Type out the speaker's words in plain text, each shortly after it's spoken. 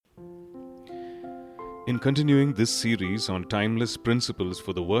In continuing this series on timeless principles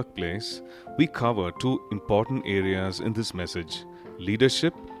for the workplace, we cover two important areas in this message: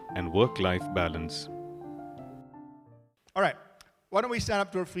 leadership and work-life balance. All right. Why don't we stand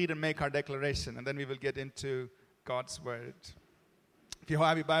up to our feet and make our declaration, and then we will get into God's Word. If you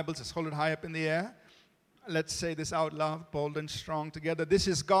have your Bibles, just hold it high up in the air. Let's say this out loud, bold and strong together. This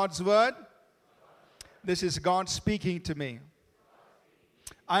is God's Word. This is God speaking to me.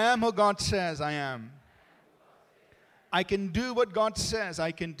 I am who God says I am. I can do what God says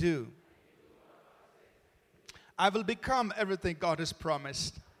I can do. I will become everything God has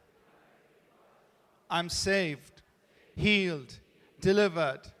promised. I'm saved, healed,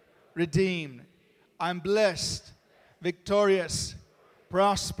 delivered, redeemed. I'm blessed, victorious,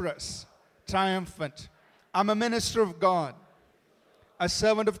 prosperous, triumphant. I'm a minister of God, a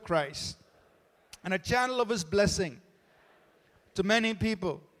servant of Christ, and a channel of His blessing to many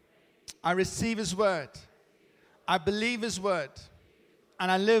people. I receive His word. I believe His word,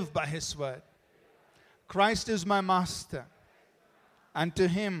 and I live by His word. Christ is my master, and to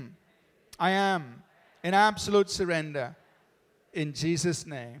Him I am in absolute surrender. In Jesus'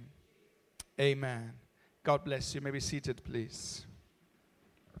 name, amen. God bless you. You may be seated, please.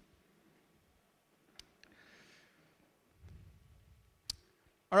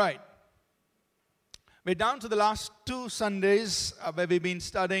 All right. We're down to the last two Sundays where we've been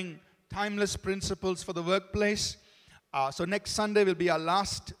studying timeless principles for the workplace. So next Sunday will be our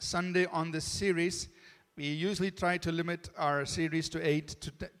last Sunday on this series. We usually try to limit our series to 8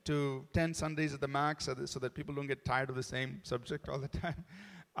 to 10 Sundays at the max so that people don't get tired of the same subject all the time.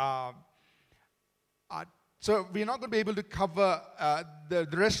 So we're not going to be able to cover the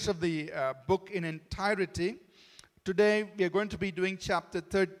rest of the book in entirety. Today we are going to be doing chapter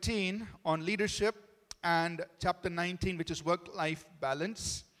 13 on leadership and chapter 19, which is work-life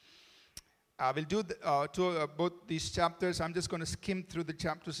balance. We'll do both these chapters. I'm just going to skim through the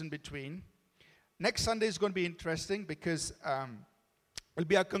chapters in between. Next Sunday is going to be interesting because it'll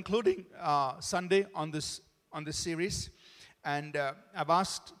be our concluding Sunday on this series. And I've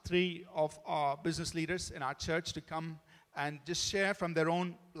asked 3 of our business leaders in our church to come and just share from their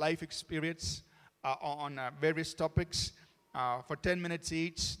own life experience on various topics. For 10 minutes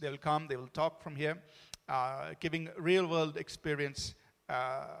each, they'll come, they will talk from here, giving real-world experience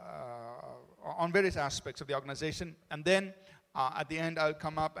on various aspects of the organization. And then at the end, I'll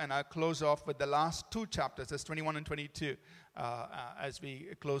come up and I'll close off with the last 2 chapters, that's 21 and 22, as we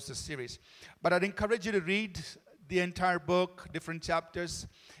close this series. But I'd encourage you to read the entire book, different chapters.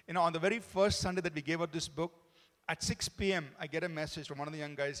 You know, on the very first Sunday that we gave out this book, at 6 p.m., I get a message from one of the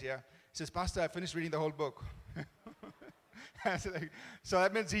young guys here. He says, "Pastor, I finished reading the whole book." So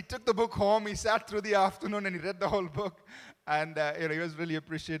that means he took the book home, he sat through the afternoon and he read the whole book. And he was really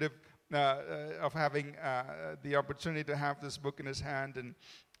appreciative of having the opportunity to have this book in his hand.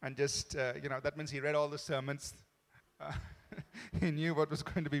 And just, that means he read all the sermons. He knew what was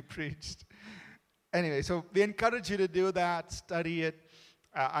going to be preached. Anyway, so we encourage you to do that, study it,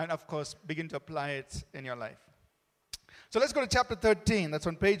 and of course, begin to apply it in your life. So let's go to chapter 13. That's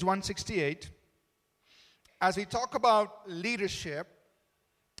on page 168. As we talk about leadership,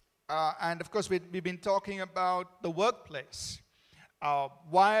 and of course, we've been talking about the workplace.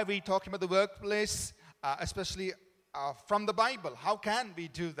 Why are we talking about the workplace, especially from the Bible? How can we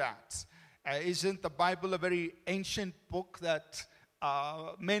do that? Isn't the Bible a very ancient book that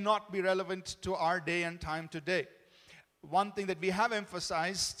may not be relevant to our day and time today? One thing that we have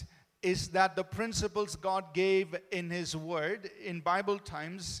emphasized is that the principles God gave in His Word in Bible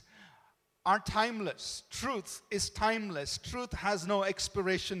times are timeless. Truth is timeless. Truth has no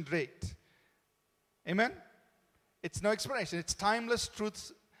expiration date. Amen? It's no expiration. It's timeless.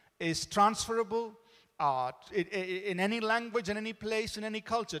 Truth is transferable. In any language, in any place, in any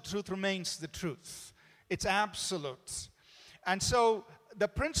culture, truth remains the truth. It's absolute. And so the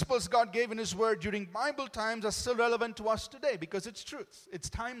principles God gave in His Word during Bible times are still relevant to us today because it's truth. It's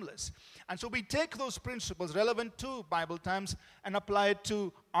timeless. And so we take those principles relevant to Bible times and apply it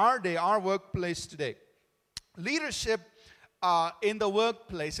to our day, our workplace today. Leadership in the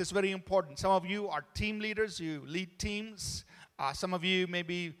workplace is very important. Some of you are team leaders. You lead teams. Some of you may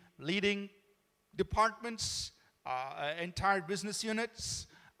be leading departments, entire business units.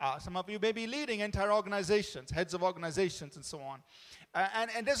 Some of you may be leading entire organizations, heads of organizations, and so on.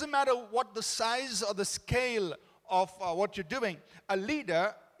 And it doesn't matter what the size or the scale of what you're doing. A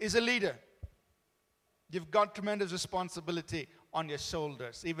leader is a leader. You've got tremendous responsibility on your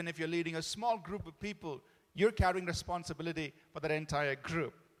shoulders. Even if you're leading a small group of people, you're carrying responsibility for that entire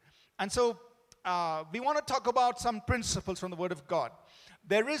group. And so we want to talk about some principles from the Word of God.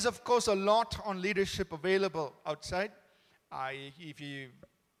 There is, of course, a lot on leadership available outside. If you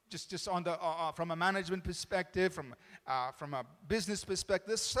just on the from a management perspective, from a business perspective,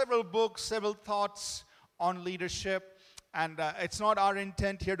 there's several books, several thoughts on leadership, and it's not our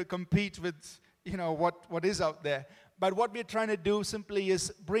intent here to compete with what is out there. But what we're trying to do simply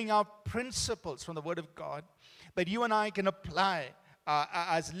is bring out principles from the Word of God that you and I can apply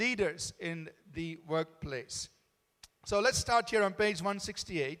as leaders in the workplace. So let's start here on page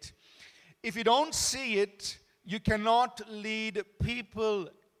 168. If you don't see it, you cannot lead people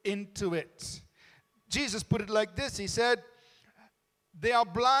into it. Jesus put it like this. He said, they are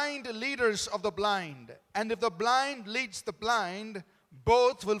blind leaders of the blind. And if the blind leads the blind,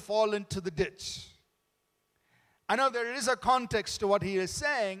 both will fall into the ditch. I know there is a context to what he is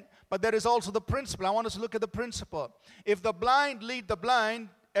saying, but there is also the principle. I want us to look at the principle. If the blind lead the blind,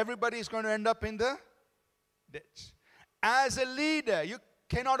 everybody is going to end up in the ditch. As a leader, you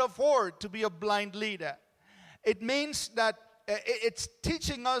cannot afford to be a blind leader. It means that it's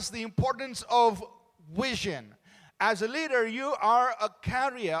teaching us the importance of vision. As a leader, you are a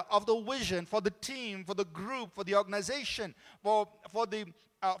carrier of the vision for the team, for the group, for the organization, for the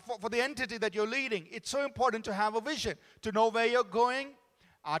entity that you're leading. It's so important to have a vision, to know where you're going,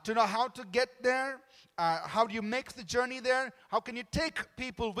 to know how to get there, how do you make the journey there, how can you take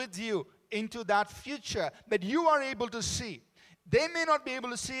people with you into that future that you are able to see. They may not be able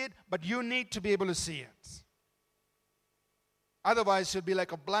to see it, but you need to be able to see it. Otherwise, you'll be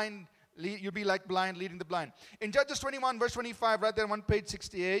like blind leading the blind. In Judges 21, verse 25, right there on page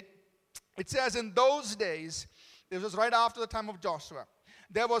 68, it says, in those days, this was right after the time of Joshua,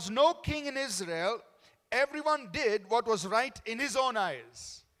 there was no king in Israel. Everyone did what was right in his own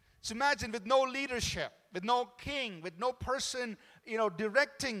eyes. So imagine, with no leadership, with no king, with no person,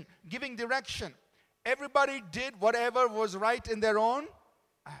 directing, giving direction. Everybody did whatever was right in their own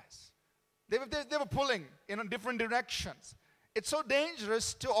eyes. They were pulling in different directions. It's so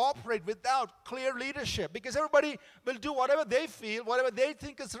dangerous to operate without clear leadership, because everybody will do whatever they feel, whatever they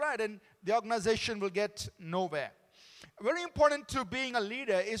think is right, and the organization will get nowhere. Very important to being a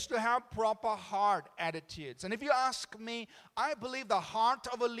leader is to have proper heart attitudes. And if you ask me, I believe the heart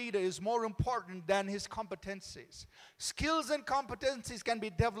of a leader is more important than his competencies. Skills and competencies can be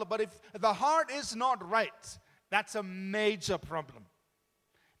developed, but if the heart is not right, that's a major problem.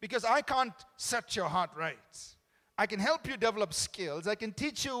 Because I can't set your heart right. I can help you develop skills. I can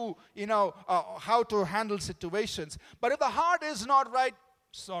teach you, how to handle situations. But if the heart is not right,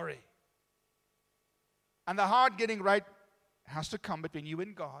 sorry. And the heart getting right has to come between you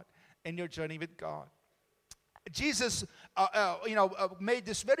and God in your journey with God. Jesus, made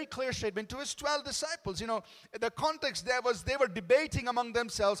this very clear statement to his 12 disciples. The context there was they were debating among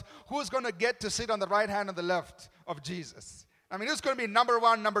themselves who's going to get to sit on the right hand and the left of Jesus. I mean, who's going to be number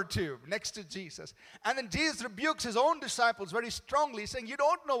one, number two, next to Jesus. And then Jesus rebukes his own disciples very strongly, saying, you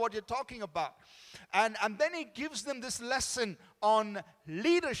don't know what you're talking about. And then he gives them this lesson on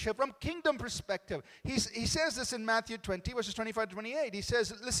leadership from kingdom perspective. He says this in Matthew 20, verses 25 to 28. He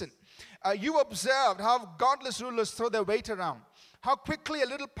says, listen, you observed how godless rulers throw their weight around, how quickly a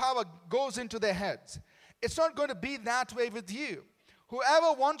little power goes into their heads. It's not going to be that way with you.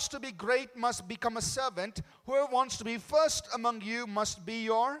 Whoever wants to be great must become a servant. Whoever wants to be first among you must be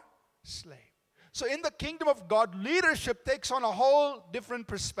your slave. So in the kingdom of God, leadership takes on a whole different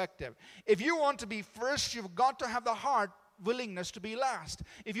perspective. If you want to be first, you've got to have the heart willingness to be last.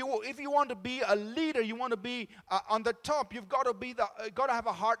 If you want to be a leader, you want to be on the top, you've got to have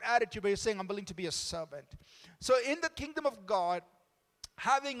a heart attitude where you're saying, I'm willing to be a servant. So in the kingdom of God,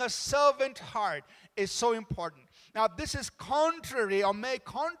 having a servant heart is so important. Now, this is contrary or may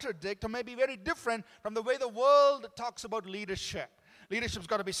contradict or may be very different from the way the world talks about leadership. Leadership's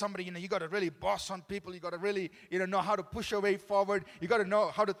got to be somebody, you got to really boss on people. You got to really, know how to push your way forward. You got to know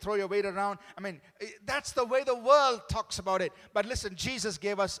how to throw your weight around. I mean, that's the way the world talks about it. But listen, Jesus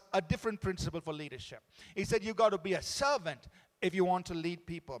gave us a different principle for leadership. He said you got to be a servant if you want to lead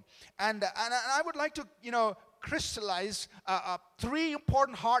people. And I would like to, crystallize three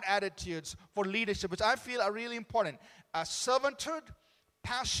important heart attitudes for leadership, which I feel are really important. Servanthood,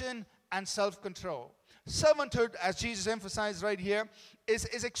 passion, and self-control. Servanthood, as Jesus emphasized right here, is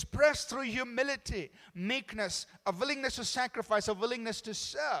expressed through humility, meekness, a willingness to sacrifice, a willingness to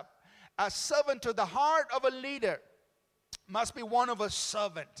serve. Servanthood, the heart of a leader, must be one of a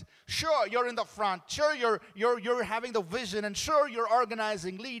servant. Sure, you're in the front. Sure, you're having the vision. And sure, you're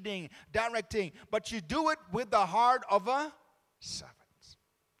organizing, leading, directing. But you do it with the heart of a servant.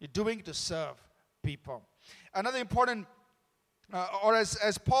 You're doing it to serve people. Another important Or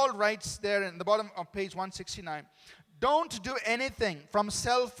as Paul writes there in the bottom of page 169, don't do anything from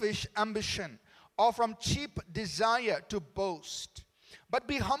selfish ambition or from cheap desire to boast, but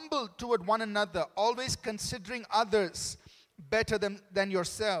be humble toward one another, always considering others better than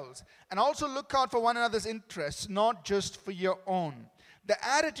yourselves. And also look out for one another's interests, not just for your own. The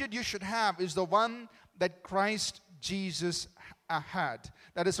attitude you should have is the one that Christ Jesus had.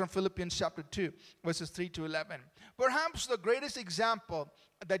 That is from Philippians chapter 2, verses 3 to 11. Perhaps the greatest example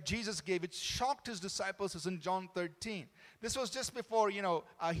that Jesus gave, it shocked his disciples, is in John 13. This was just before, he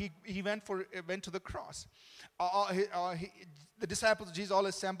went to the cross. The disciples of Jesus all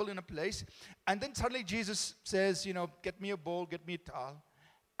assembled in a place. And then suddenly Jesus says, get me a bowl, get me a towel.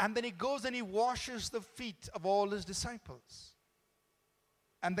 And then he goes and he washes the feet of all his disciples.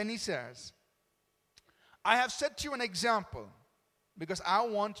 And then he says, I have set you an example because I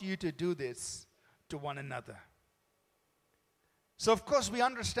want you to do this to one another. So of course we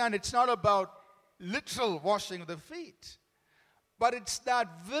understand it's not about literal washing of the feet, but it's that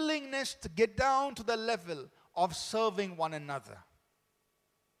willingness to get down to the level of serving one another.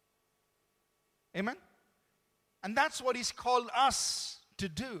 Amen? And that's what he's called us to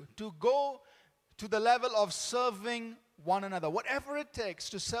do, to go to the level of serving one another. Whatever it takes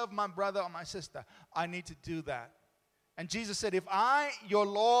to serve my brother or my sister, I need to do that. And Jesus said, if I, your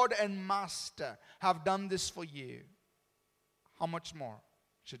Lord and Master, have done this for you, how much more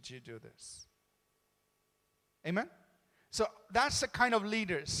should you do this? Amen? So that's the kind of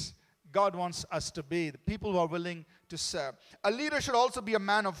leaders God wants us to be, the people who are willing to serve. A leader should also be a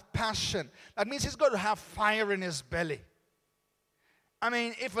man of passion. That means he's got to have fire in his belly. I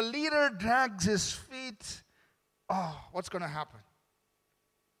mean, if a leader drags his feet, what's going to happen?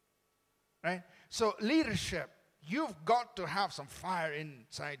 Right? So leadership, you've got to have some fire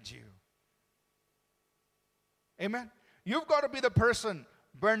inside you. Amen? You've got to be the person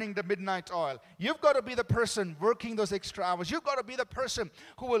burning the midnight oil. You've got to be the person working those extra hours. You've got to be the person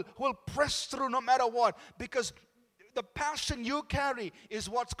who will press through no matter what, because the passion you carry is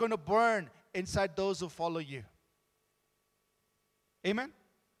what's going to burn inside those who follow you. Amen?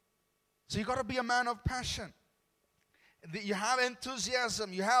 So you've got to be a man of passion. You have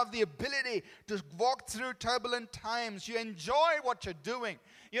enthusiasm. You have the ability to walk through turbulent times. You enjoy what you're doing.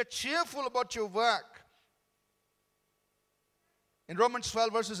 You're cheerful about your work. In Romans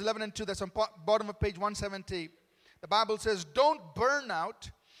 12, verses 11 and 2, that's on bottom of page 170, the Bible says, don't burn out.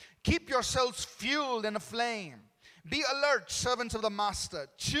 Keep yourselves fueled and aflame. Be alert, servants of the Master,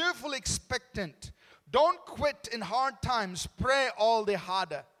 cheerfully expectant. Don't quit in hard times. Pray all the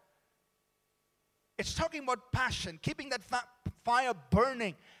harder. It's talking about passion, keeping that fire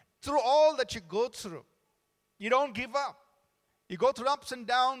burning through all that you go through. You don't give up. You go through ups and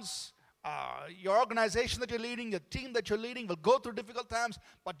downs. Your organization that you're leading, your team that you're leading will go through difficult times,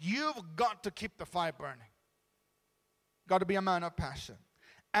 but you've got to keep the fire burning. Got to be a man of passion.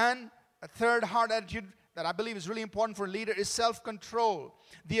 And a third heart attitude that I believe is really important for a leader is self-control.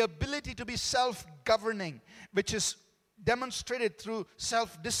 The ability to be self-governing, which is demonstrated through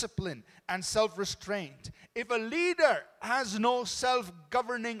self-discipline and self-restraint. If a leader has no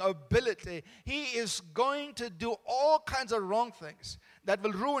self-governing ability, he is going to do all kinds of wrong things that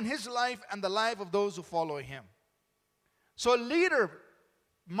will ruin his life and the life of those who follow him. So a leader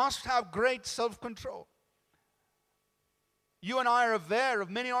must have great self-control. You and I are aware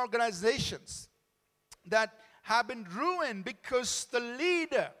of many organizations that have been ruined because the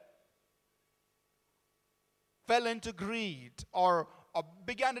leader fell into greed or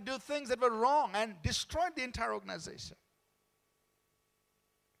began to do things that were wrong and destroyed the entire organization.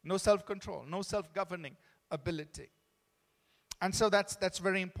 No self-control, no self-governing ability. And so that's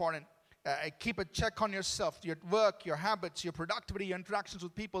very important. Keep a check on yourself, your work, your habits, your productivity, your interactions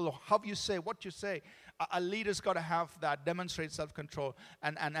with people, how you say, what you say. A leader's got to have that, demonstrate self-control,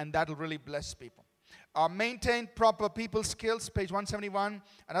 and that'll really bless people. Maintain proper people skills, page 171.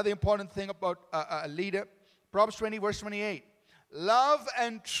 Another important thing about a leader, Proverbs 20, verse 28. Love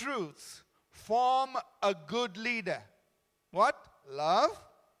and truth form a good leader. What? Love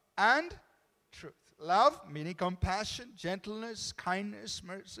and truth. Love, meaning compassion, gentleness, kindness,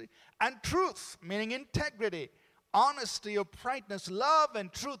 mercy. And truth, meaning integrity, honesty, uprightness. Love and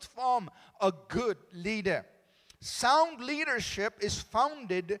truth form a good leader. Sound leadership is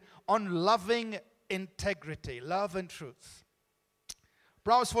founded on loving integrity, love and truth.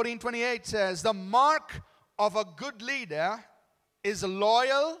 Proverbs 14:28 says, the mark of a good leader is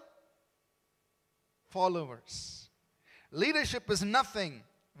loyal followers. Leadership is nothing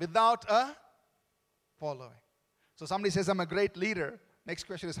without a following. So somebody says, I'm a great leader. Next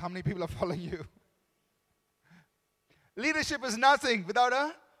question is, how many people are following you? Leadership is nothing without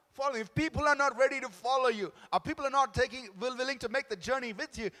a following. If people are not ready to follow you, or people are not willing to make the journey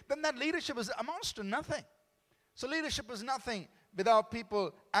with you, then that leadership amounts to nothing. So leadership is nothing without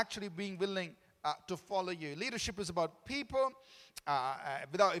people actually being willing to follow you. Leadership is about people.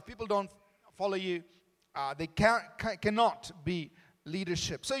 If people don't follow you, they cannot be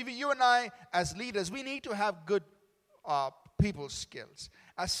leadership. So if you and I, as leaders, we need to have good people skills.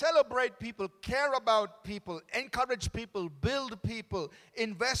 Celebrate people, care about people, encourage people, build people,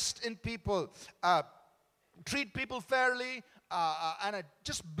 invest in people, treat people fairly, and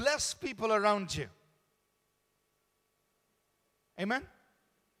just bless people around you. Amen?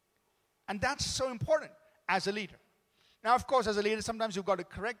 And that's so important as a leader. Now, of course, as a leader, sometimes you've got to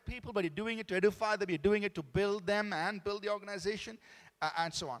correct people, but you're doing it to edify them, you're doing it to build them and build the organization,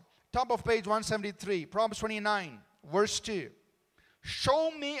 and so on. Top of page 173, Proverbs 29, verse 2. Show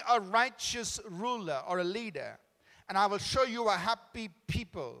me a righteous ruler or a leader, and I will show you a happy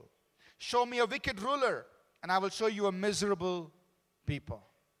people. Show me a wicked ruler, and I will show you a miserable people.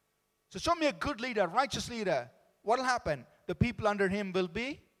 So show me a good leader, a righteous leader. What will happen? The people under him will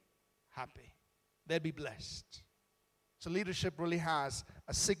be happy. They'll be blessed. So leadership really has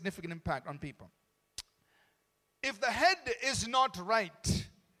a significant impact on people. If the head is not right,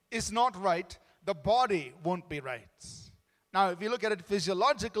 the body won't be right. Now, if you look at it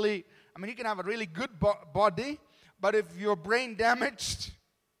physiologically, I mean, you can have a really good body, but if your brain damaged,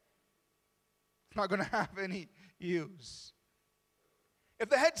 it's not going to have any use. If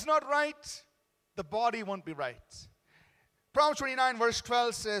the head's not right, the body won't be right. Proverbs 29 verse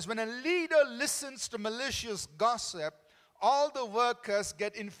 12 says, when a leader listens to malicious gossip, all the workers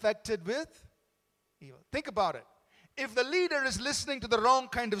get infected with evil. Think about it. If the leader is listening to the wrong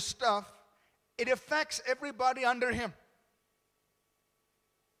kind of stuff, it affects everybody under him.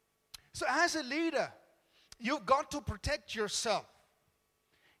 So as a leader, you've got to protect yourself.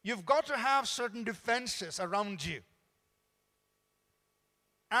 You've got to have certain defenses around you.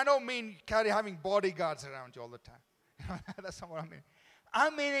 I don't mean having bodyguards around you all the time. That's not what I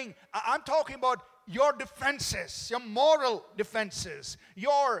mean. I'm talking about your defenses, your moral defenses,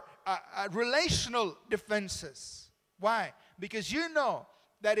 your relational defenses. Why? Because you know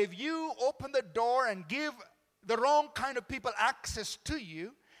that if you open the door and give the wrong kind of people access to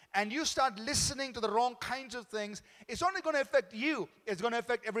you, and you start listening to the wrong kinds of things, it's only going to affect you. It's going to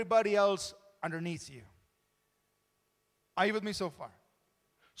affect everybody else underneath you. Are you with me so far?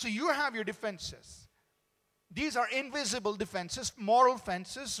 So you have your defenses. These are invisible defenses, moral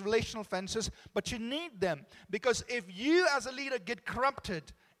fences, relational fences, but you need them. Because if you as a leader get corrupted,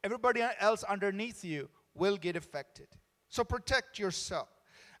 everybody else underneath you will get affected. So protect yourself.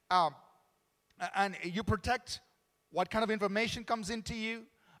 And you protect what kind of information comes into you.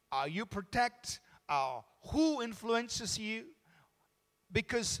 You protect who influences you,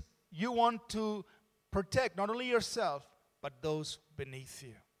 because you want to protect not only yourself, but those beneath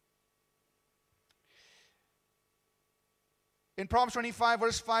you. In Proverbs 25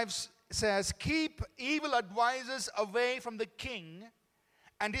 verse 5 says, keep evil advisers away from the king,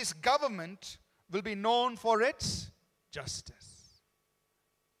 and his government will be known for its justice.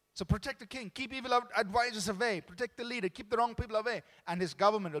 So protect the king, keep evil advisors away, protect the leader, keep the wrong people away, and his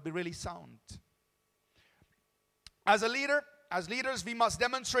government will be really sound. As leaders, we must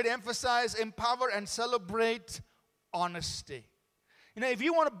demonstrate, emphasize, empower, and celebrate honesty. You know, if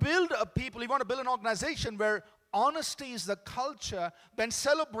you want to build a people, you want to build an organization where honesty is the culture, then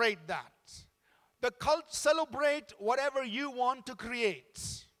celebrate that. Celebrate whatever you want to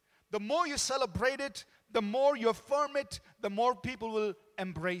create. The more you celebrate it, the more you affirm it, the more people will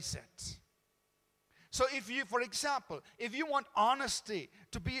embrace it. So for example, if you want honesty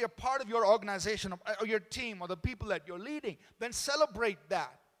to be a part of your organization or your team or the people that you're leading, then celebrate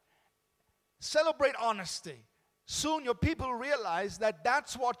that. Celebrate honesty. Soon your people realize that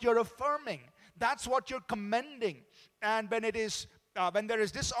that's what you're affirming. That's what you're commending. And when there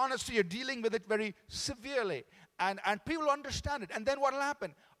is dishonesty, you're dealing with it very severely. And people understand it. And then what will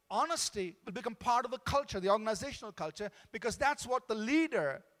happen? Honesty will become part of the culture, the organizational culture, because that's what the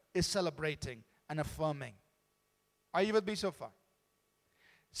leader is celebrating and affirming. Are you with me so far?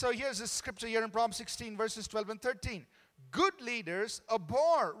 So here's a scripture here in Proverbs 16, verses 12 and 13. Good leaders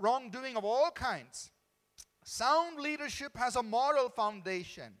abhor wrongdoing of all kinds. Sound leadership has a moral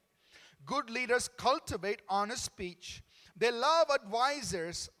foundation. Good leaders cultivate honest speech. They love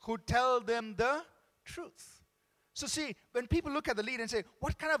advisors who tell them the truth. So see, when people look at the leader and say,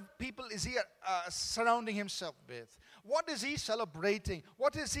 what kind of people is he surrounding himself with? What is he celebrating?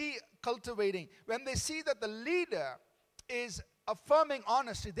 What is he cultivating? When they see that the leader is affirming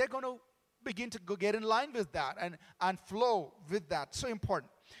honesty, they're going to begin to get in line with that and flow with that. So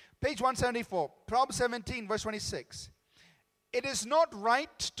important. Page 174, Proverbs 17, verse 26. It is not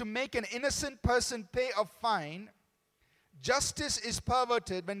right to make an innocent person pay a fine. Justice is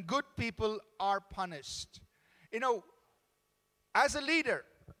perverted when good people are punished. You know, as a leader,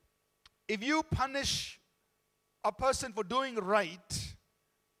 if you punish a person for doing right,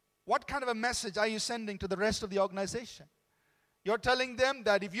 what kind of a message are you sending to the rest of the organization? You're telling them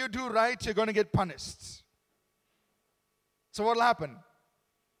that if you do right, you're going to get punished. So what will happen?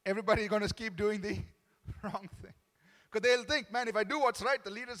 Everybody's going to keep doing the wrong thing. Because they'll think, man, if I do what's right,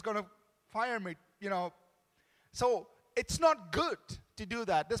 the leader's going to fire me, So it's not good to do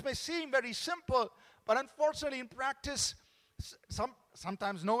that. This may seem very simple, but unfortunately in practice,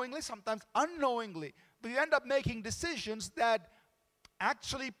 sometimes knowingly, sometimes unknowingly, we end up making decisions that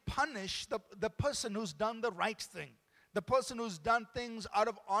actually punish the person who's done the right thing. The person who's done things out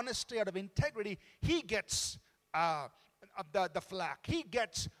of honesty, out of integrity, he gets the flack. He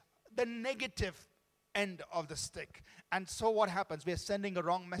gets the negative end of the stick. And so what happens? We are sending a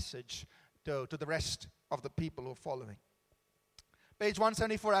wrong message to the rest of the people who are following. Page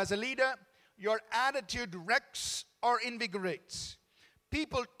 174, as a leader, your attitude wrecks or invigorates.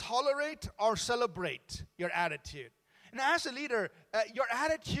 People tolerate or celebrate your attitude. And as a leader, your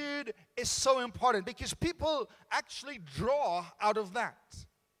attitude is so important because people actually draw out of that.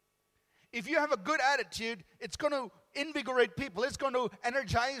 If you have a good attitude, it's going to invigorate people. It's going to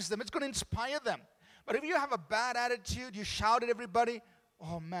energize them. It's going to inspire them. But if you have a bad attitude, you shout at everybody,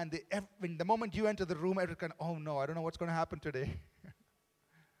 oh man, the moment you enter the room, everyone, oh no, I don't know what's going to happen today.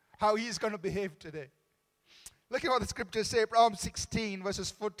 How he's going to behave today. Look at what the scriptures say, Proverbs 16, verses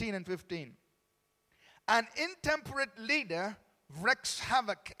 14 and 15. An intemperate leader wreaks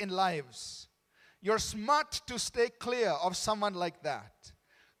havoc in lives. You're smart to stay clear of someone like that.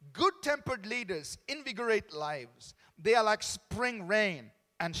 Good-tempered leaders invigorate lives. They are like spring rain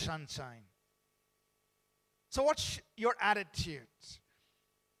and sunshine. So what's your attitude?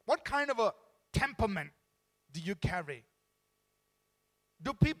 What kind of a temperament do you carry?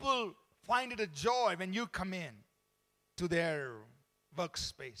 Do people find it a joy when you come in to their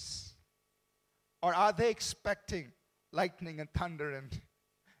workspace? Or are they expecting lightning and thunder and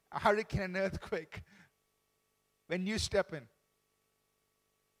a hurricane and earthquake when you step in?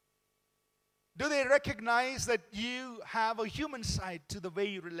 Do they recognize that you have a human side to the way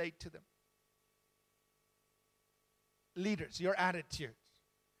you relate to them? Leaders, your attitude.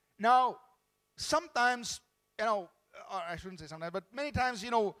 Now, sometimes, or I shouldn't say sometimes, but many times,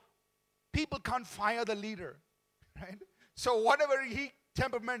 people can't fire the leader, right? So whatever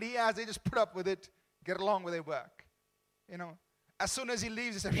temperament he has, they just put up with it, get along with their work. As soon as he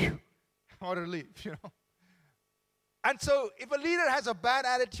leaves, they say, phew, I want to leave, And so if a leader has a bad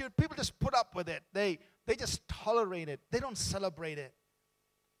attitude, people just put up with it. They just tolerate it. They don't celebrate it.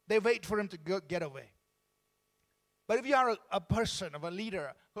 They wait for him to get away. But if you are a person, of a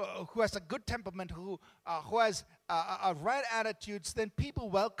leader who has a good temperament, who has right attitudes, then people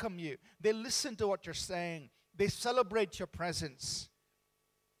welcome you. They listen to what you're saying. They celebrate your presence.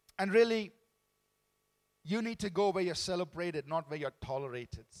 And really, you need to go where you're celebrated, not where you're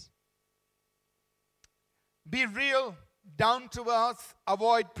tolerated. Be real, down to earth,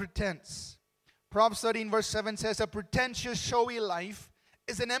 avoid pretense. Proverbs 13 verse 7 says, a pretentious, showy life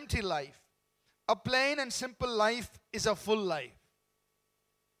is an empty life. A plain and simple life is a full life.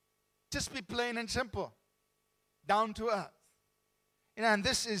 Just be plain and simple, down to earth. And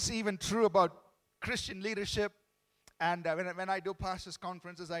this is even true about Christian leadership. And when I do pastors'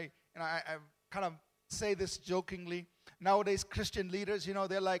 conferences, I kind of say this jokingly. Nowadays, Christian leaders,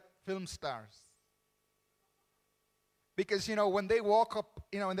 they're like film stars. Because, when they walk up,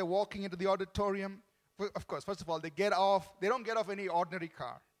 when they're walking into the auditorium, of course, first of all, they don't get off any ordinary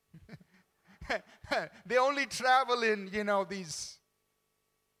car. They only travel in, these,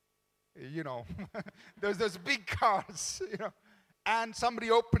 those big cars, And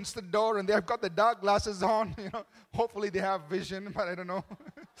somebody opens the door and they've got the dark glasses on, Hopefully they have vision, but I don't know.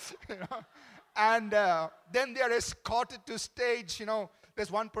 And then they are escorted to stage,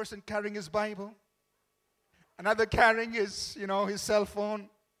 There's one person carrying his Bible. Another carrying his, his cell phone.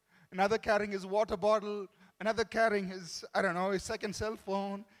 Another carrying his water bottle. Another carrying his, his second cell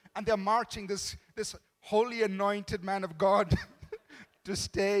phone. And they're marching this holy anointed man of God to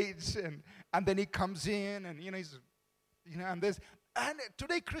stage. And then he comes in and, he's, and this. And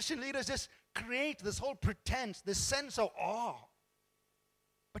today Christian leaders just create this whole pretense, this sense of awe.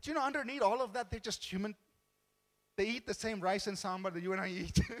 But, underneath all of that, they're just human. They eat the same rice and sambar that you and I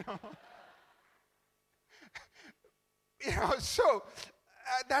eat, So,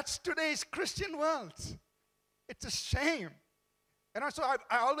 that's today's Christian world. It's a shame. And so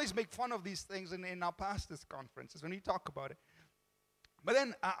I always make fun of these things in our pastors' conferences when we talk about it. But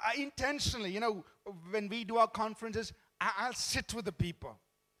then I intentionally, when we do our conferences, I'll sit with the people.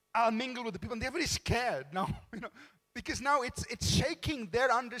 I'll mingle with the people. And they're very scared now, because now it's shaking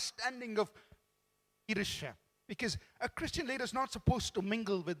their understanding of leadership. Because a Christian leader is not supposed to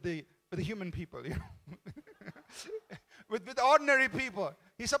mingle with the human people, with ordinary people.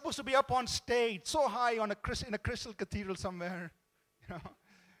 He's supposed to be up on stage, so high in a crystal cathedral somewhere,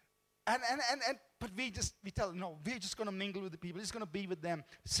 But we tell, no, we're just going to mingle with the people. We're just going to be with them,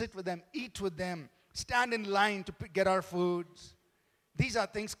 sit with them, eat with them, stand in line to get our foods. These are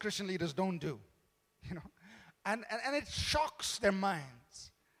things Christian leaders don't do, And it shocks their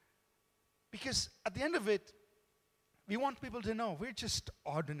minds. Because at the end of it, we want people to know we're just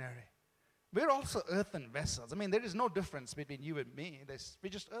ordinary. We're also earthen vessels. I mean, there is no difference between you and me. We're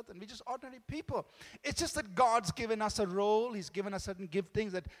just earthen. We're just ordinary people. It's just that God's given us a role. He's given us certain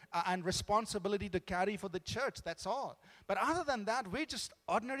giftings and responsibility to carry for the church. That's all. But other than that, we're just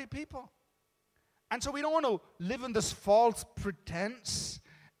ordinary people. And so we don't want to live in this false pretense,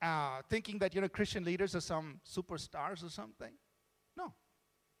 thinking that, Christian leaders are some superstars or something. No.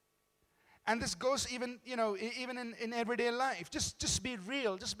 And this goes even in everyday life. Just be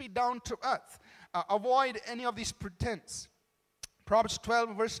real. Just be down to earth. Avoid any of these pretense. Proverbs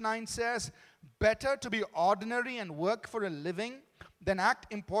 12 verse 9 says, better to be ordinary and work for a living than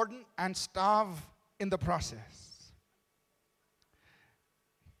act important and starve in the process.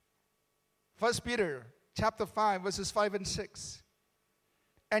 1 Peter chapter 5 verses 5 and 6.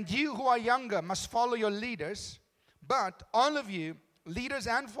 And you who are younger must follow your leaders, but all of you, leaders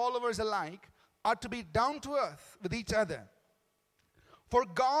and followers alike, are to be down to earth with each other. For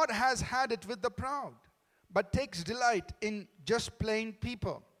God has had it with the proud, but takes delight in just plain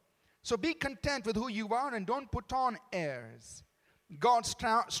people. So be content with who you are and don't put on airs. God's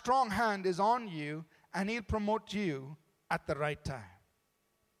strong hand is on you, and He'll promote you at the right time.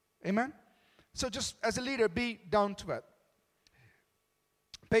 Amen? So just as a leader, be down to earth.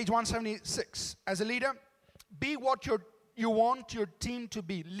 Page 176. As a leader, be what you want your team to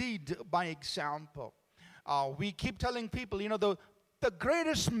be. Lead by example. We keep telling people, the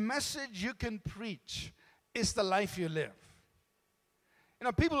greatest message you can preach is the life you live.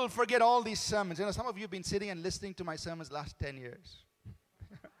 People will forget all these sermons. Some of you have been sitting and listening to my sermons last 10 years.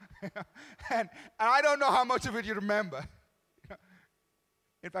 and I don't know how much of it you remember.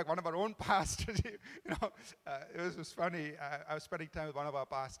 In fact, one of our own pastors, it was funny. I was spending time with one of our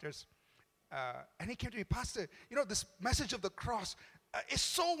pastors. And he came to me, Pastor, this message of the cross is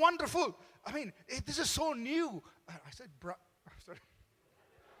so wonderful. I mean, this is so new. I said, sorry.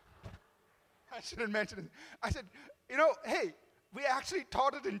 I shouldn't mention it. I said, hey, we actually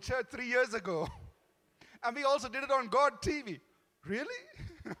taught it in church 3 years ago. And we also did it on God TV. Really?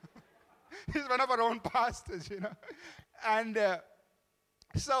 He's one of our own pastors, And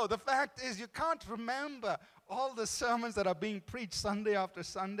so the fact is, you can't remember all the sermons that are being preached Sunday after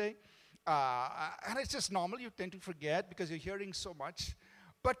Sunday. And it's just normal. You tend to forget because you're hearing so much.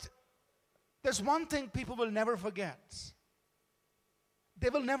 But there's one thing people will never forget. They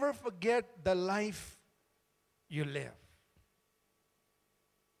will never forget the life you live.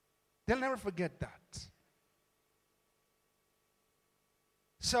 They'll never forget that.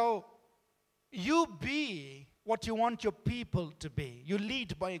 So you be what you want your people to be. You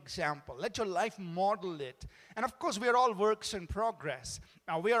lead by example. Let your life model it. And of course, we are all works in progress.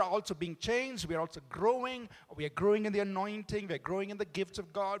 Now, we are also being changed. We are also growing. We are growing in the anointing. We are growing in the gifts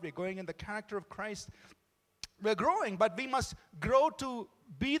of God. We are growing in the character of Christ. We are growing, but we must grow to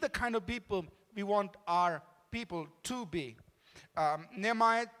be the kind of people we want our people to be.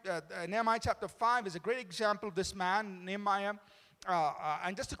 Nehemiah chapter 5 is a great example of this man, Nehemiah.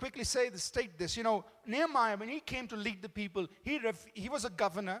 And just to quickly state this, Nehemiah, when he came to lead the people, he was a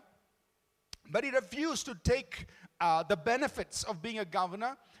governor, but he refused to take the benefits of being a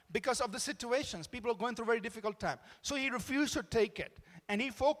governor because of the situations. People are going through a very difficult time. So he refused to take it, and he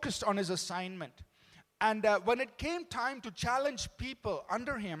focused on his assignment. And when it came time to challenge people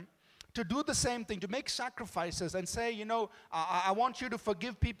under him to do the same thing, to make sacrifices and say, I want you to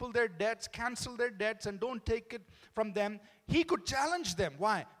forgive people their debts, cancel their debts, and don't take it from them, he could challenge them.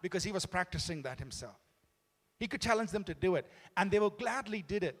 Why? Because he was practicing that himself. He could challenge them to do it. And they will gladly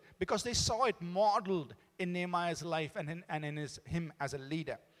did it because they saw it modeled in Nehemiah's life and in him as a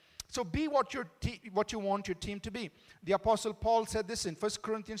leader. So be what you want your team to be. The Apostle Paul said this in 1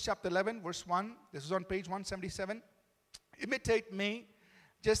 Corinthians chapter 11, verse 1. This is on page 177. Imitate me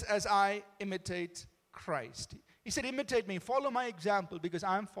just as I imitate Christ. He said, imitate me, follow my example, because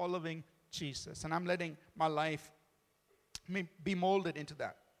I'm following Jesus, and I'm letting my life be molded into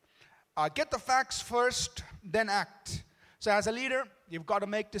that. Get the facts first, then act. So as a leader, you've got to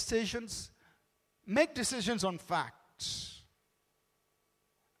make decisions. Make decisions on facts.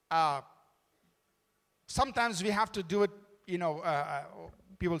 Sometimes we have to do it,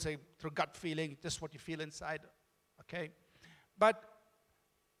 people say through gut feeling, just what you feel inside, okay? But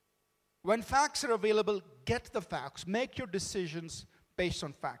when facts are available, get the facts. Make your decisions based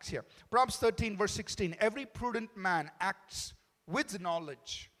on facts here. Proverbs 13, verse 16, every prudent man acts with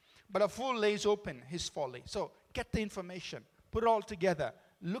knowledge, but a fool lays open his folly. So get the information, put it all together,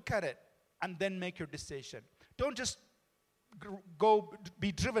 look at it, and then make your decision. Don't just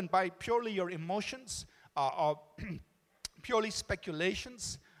be driven by purely your emotions or purely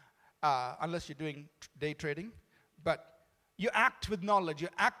speculations, unless you're doing day trading. But you act with knowledge, you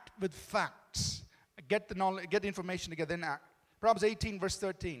act with facts. Get the knowledge, get the information together, then act. Proverbs 18, verse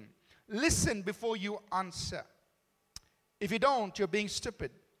 13. Listen before you answer. If you don't, you're being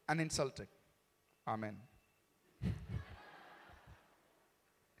stupid and insulting. Amen.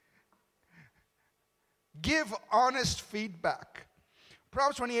 Give honest feedback.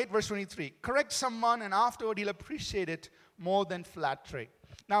 Proverbs 28, verse 23. Correct someone, and afterward he'll appreciate it more than flattery.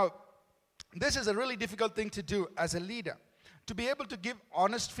 Now, this is a really difficult thing to do as a leader. To be able to give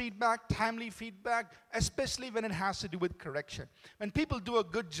honest feedback, timely feedback, especially when it has to do with correction. When people do a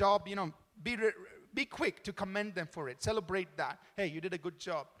good job, be quick to commend them for it. Celebrate that. Hey, you did a good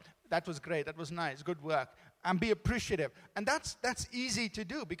job. That was great. That was nice. Good work. And be appreciative. And that's easy to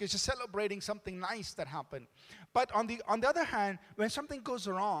do because you're celebrating something nice that happened. But on the other hand, when something goes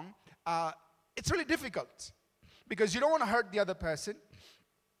wrong, it's really difficult because you don't want to hurt the other person.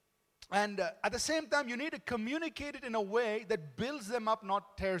 And at the same time, you need to communicate it in a way that builds them up,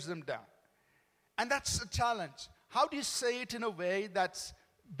 not tears them down. And that's a challenge. How do you say it in a way that's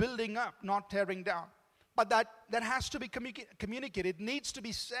building up, not tearing down? But that has to be communicated. It needs to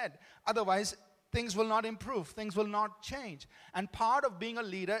be said. Otherwise, things will not improve. Things will not change. And part of being a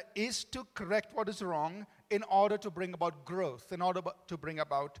leader is to correct what is wrong in order to bring about growth, in order to bring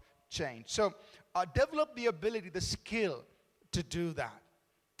about change. So develop the ability, the skill to do that.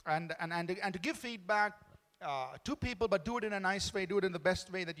 And to give feedback to people, but do it in a nice way, do it in the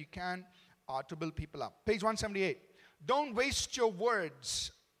best way that you can to build people up. Page 178. Don't waste your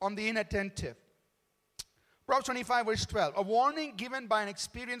words on the inattentive. Proverbs 25, verse 12. A warning given by an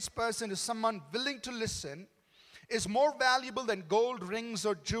experienced person to someone willing to listen is more valuable than gold rings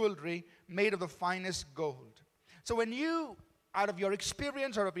or jewelry made of the finest gold. So when you, out of your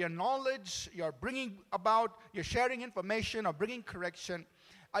experience, out of your knowledge, you're sharing information or bringing correction,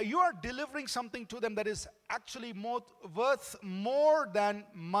 you are delivering something to them that is actually worth more than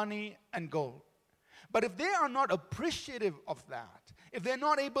money and gold. But if they are not appreciative of that, if they're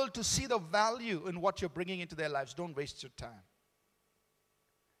not able to see the value in what you're bringing into their lives, don't waste your time.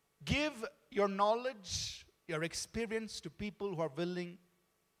 Give your knowledge, your experience to people who are willing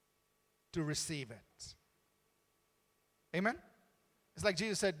to receive it. Amen? It's like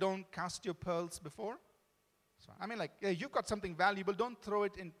Jesus said, don't cast your pearls before. So, you've got something valuable. Don't throw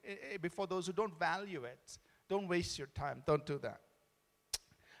it in before those who don't value it. Don't waste your time. Don't do that.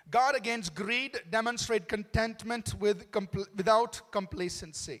 Guard against greed. Demonstrate contentment without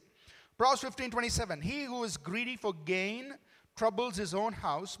complacency. Proverbs 15:27. He who is greedy for gain troubles his own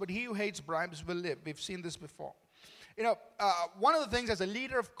house, but he who hates bribes will live. We've seen this before. One of the things as a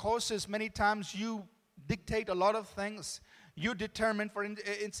leader, of course, is many times you dictate a lot of things. You determine, for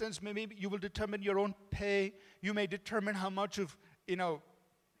instance, maybe you will determine your own pay. You may determine how much of,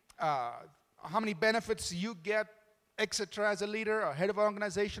 how many benefits you get, etc. as a leader or head of an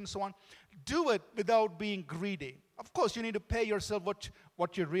organization, so on. Do it without being greedy. Of course, you need to pay yourself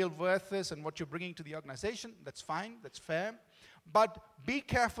what your real worth is and what you're bringing to the organization. That's fine. That's fair. But be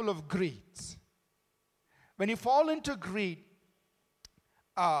careful of greed. When you fall into greed,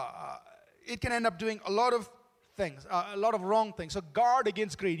 it can end up doing a lot of things, a lot of wrong things. So guard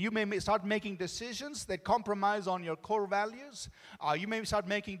against greed. You may start making decisions that compromise on your core values. You may start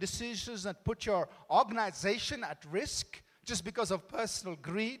making decisions that put your organization at risk just because of personal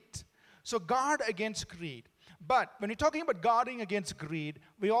greed. So guard against greed. But when you're talking about guarding against greed,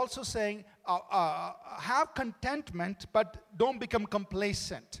 we're also saying have contentment, but don't become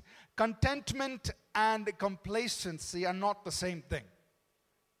complacent. Contentment and complacency are not the same thing.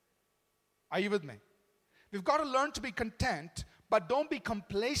 Are you with me? We've got to learn to be content, but don't be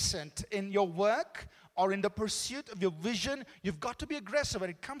complacent in your work or in the pursuit of your vision. You've got to be aggressive when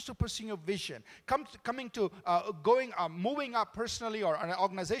it comes to pursuing your vision. Moving up personally or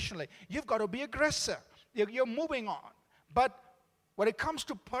organizationally, you've got to be aggressive. You're moving on. But when it comes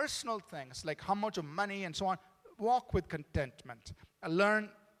to personal things, like how much of money and so on, walk with contentment. Learn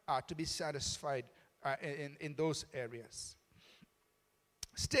to be satisfied in those areas.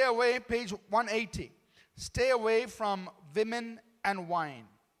 Stay away, page 180. Stay away from women and wine.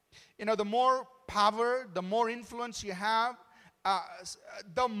 The more power, the more influence you have,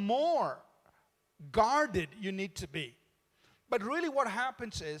 the more guarded you need to be. But really what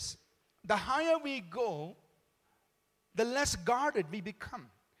happens is, the higher we go, the less guarded we become.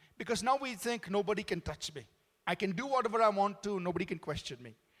 Because now we think nobody can touch me. I can do whatever I want to, nobody can question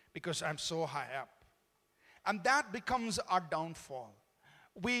me because I'm so high up. And that becomes our downfall.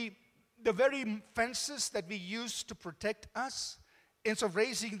 The very fences that we use to protect us, instead of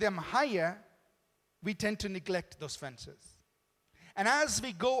raising them higher, we tend to neglect those fences. And as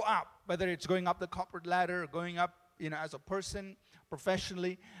we go up, whether it's going up the corporate ladder or going up, as a person,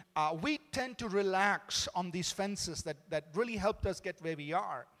 professionally, we tend to relax on these fences that really helped us get where we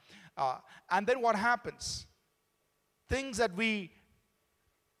are. And then what happens? Things that we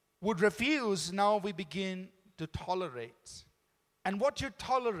would refuse, now we begin to tolerate. And what you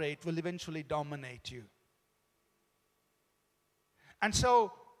tolerate will eventually dominate you. And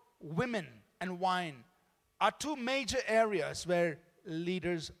so, women and wine are two major areas where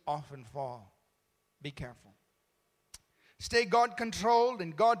leaders often fall. Be careful. Stay God-controlled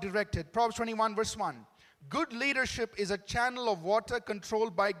and God-directed. Proverbs 21 verse 1. Good leadership is a channel of water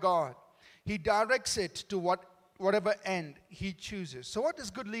controlled by God. He directs it to whatever end He chooses. So what is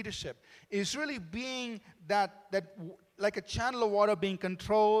good leadership? It's really being that like a channel of water being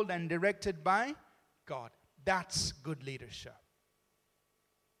controlled and directed by God. That's good leadership.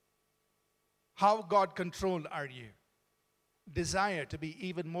 How God-controlled are you? Desire to be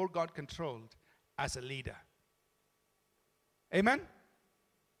even more God-controlled as a leader. Amen?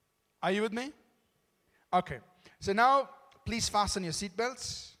 Are you with me? Okay. So now, please fasten your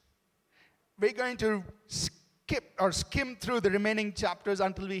seatbelts. We're going to skim through the remaining chapters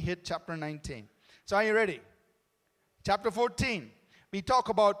until we hit chapter 19. So are you ready? Chapter 14. We talk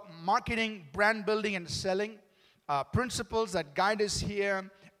about marketing, brand building, and selling. Principles that guide us here.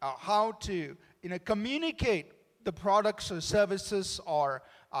 How to communicate the products or services or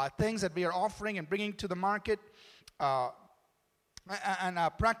things that we are offering and bringing to the market. And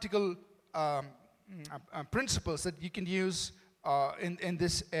practical principles that you can use in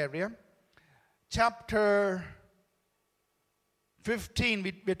this area. Chapter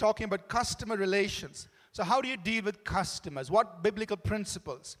 15, we're talking about customer relations. So how do you deal with customers? What biblical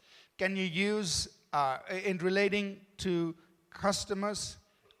principles can you use in relating to customers?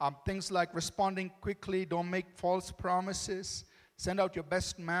 Things like responding quickly, don't make false promises, send out your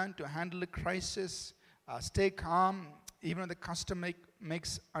best man to handle a crisis, stay calm, even when the customer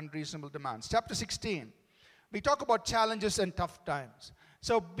makes unreasonable demands. Chapter 16, we talk about challenges and tough times.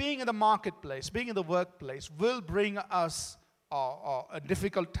 So being in the marketplace, being in the workplace will bring us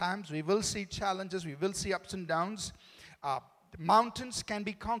difficult times. We will see challenges. We will see ups and downs. Mountains can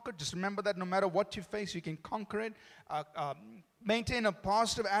be conquered. Just remember that no matter what you face, you can conquer it. Maintain a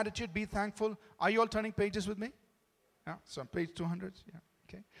positive attitude. Be thankful. Are you all turning pages with me? Yeah, so on page 200.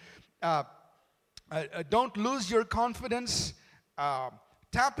 Yeah, okay. Don't lose your confidence.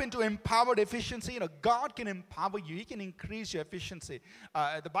 Tap into empowered efficiency. God can empower you. He can increase your efficiency.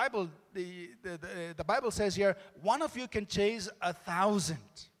 The Bible says here, one of you can chase 1,000.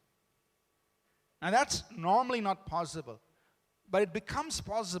 Now that's normally not possible, but it becomes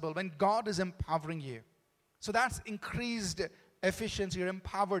possible when God is empowering you. So that's increased efficiency or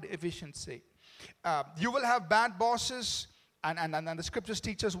empowered efficiency. You will have bad bosses. And the scriptures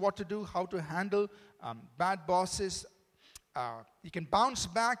teach us what to do, how to handle bad bosses. You can bounce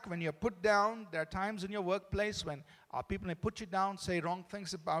back when you're put down. There are times in your workplace when people may put you down, say wrong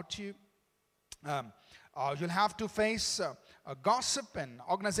things about you. You'll have to face gossip and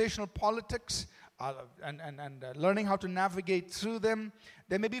organizational politics and learning how to navigate through them.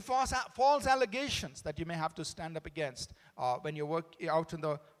 There may be false allegations that you may have to stand up against when you work out in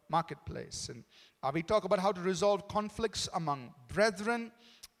the marketplace. And we talk about how to resolve conflicts among brethren.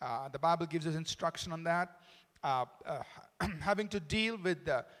 The Bible gives us instruction on that. Having to deal with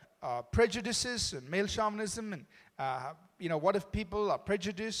prejudices and male chauvinism and what if people are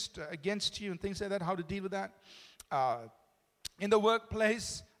prejudiced against you and things like that, how to deal with that. In the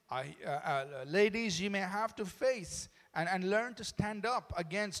workplace, ladies, you may have to face and learn to stand up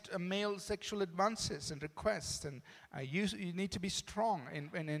against male sexual advances and requests, and you need to be strong in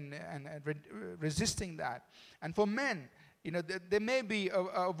resisting that. And for men, there may be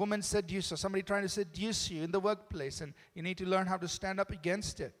a woman seducer, somebody trying to seduce you in the workplace, and you need to learn how to stand up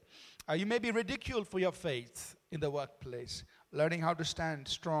against it. You may be ridiculed for your faith in the workplace, learning how to stand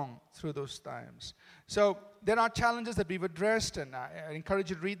strong through those times. So there are challenges that we've addressed, and I encourage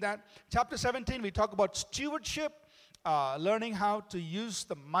you to read that. Chapter 17, we talk about stewardship, learning how to use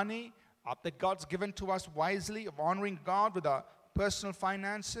the money that God's given to us wisely, of honoring God with our personal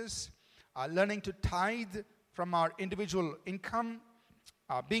finances, learning to tithe from our individual income,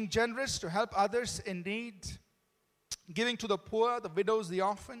 being generous to help others in need, giving to the poor, the widows, the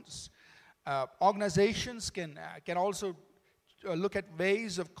orphans. Organizations can also look at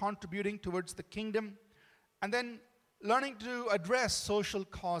ways of contributing towards the kingdom. And then learning to address social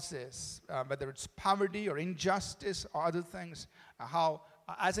causes, whether it's poverty or injustice or other things, how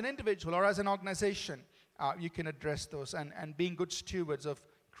as an individual or as an organization you can address those, and being good stewards of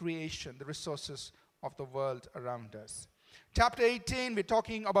creation, the resources of the world around us. Chapter 18, we're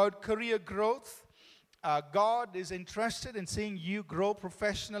talking about career growth. God is interested in seeing you grow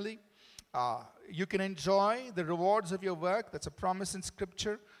professionally. You can enjoy the rewards of your work. That's a promise in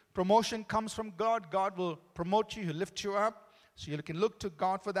Scripture. Promotion comes from God. God will promote you. He'll lift you up. So you can look to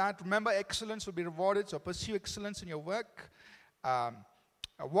God for that. Remember, excellence will be rewarded. So pursue excellence in your work.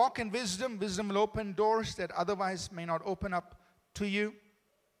 Walk in wisdom. Wisdom will open doors that otherwise may not open up to you.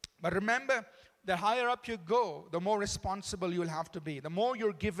 But remember, the higher up you go, the more responsible you will have to be. The more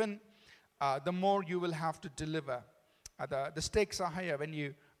you're given, the more you will have to deliver. The stakes are higher when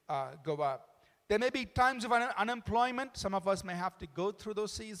you go up. There may be times of unemployment. Some of us may have to go through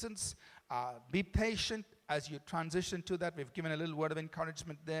those seasons. Be patient as you transition to that. We've given a little word of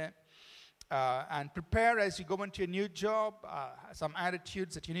encouragement there. And prepare as you go into a new job. Some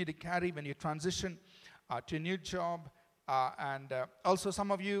attitudes that you need to carry when you transition to a new job. And also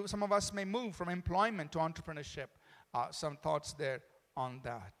some of us may move from employment to entrepreneurship. Some thoughts there on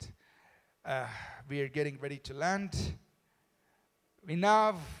that. We are getting ready to land. We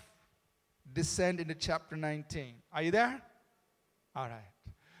now descend into chapter 19. Are you there? All right.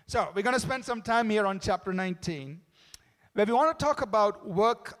 So we're going to spend some time here on chapter 19, where we want to talk about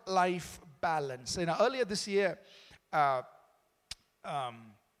work-life balance. Earlier this year, I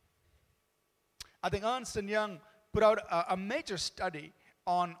think Ernst & Young put out a major study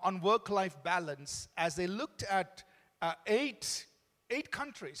on work-life balance as they looked at eight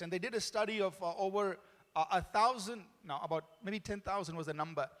countries, and they did a study of over 1,000, about maybe 10,000 was the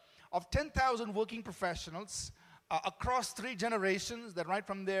number, of 10,000 working professionals across 3 generations, that right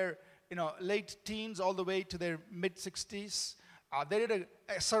from their late teens all the way to their mid-60s. They did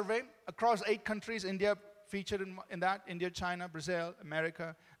a survey across 8 countries. India featured in that, India, China, Brazil,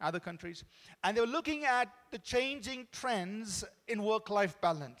 America, other countries. And they were looking at the changing trends in work-life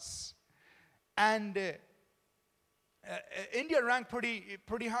balance. And India ranked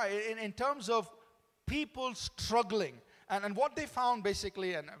pretty high in terms of people struggling. And what they found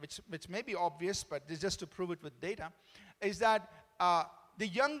basically, and which may be obvious, but just to prove it with data, is that the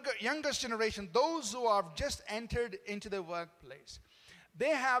youngest generation, those who have just entered into the workplace,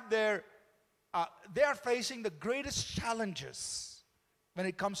 they are facing the greatest challenges when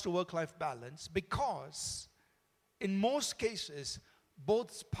it comes to work-life balance, because in most cases,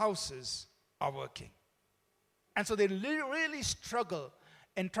 both spouses are working. And so they really struggle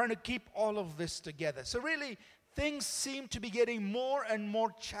in trying to keep all of this together. So really, things seem to be getting more and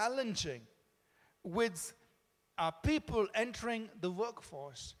more challenging with people entering the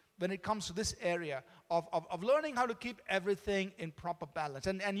workforce when it comes to this area of learning how to keep everything in proper balance.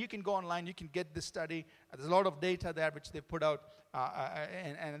 And you can go online, you can get this study. There's a lot of data there which they put out,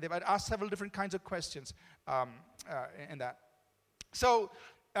 and they've asked several different kinds of questions in that. So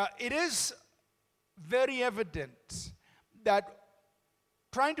it is very evident that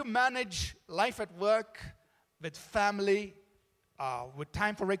trying to manage life at work with family, with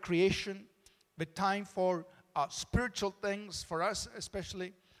time for recreation, with time for spiritual things for us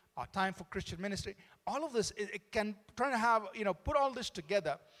especially, time for Christian ministry, all of this, it can try to have, put all this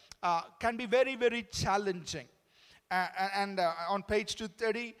together, can be very, very challenging. And on page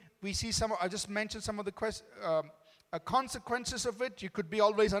 230, we see I just mentioned some of the consequences of it. You could be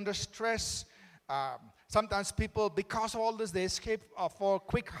always under stress. Sometimes people, because of all this, they escape for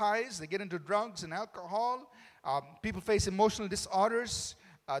quick highs. They get into drugs and alcohol. People face emotional disorders.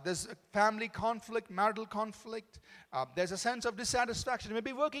 There's family conflict, marital conflict. There's a sense of dissatisfaction. You may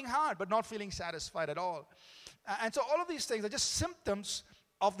be working hard, but not feeling satisfied at all. And so all of these things are just symptoms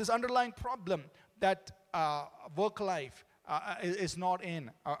of this underlying problem that work life is not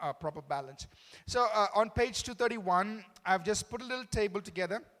in a proper balance. So on page 231, I've just put a little table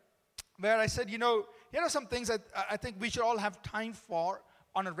together where I said, here are some things that I think we should all have time for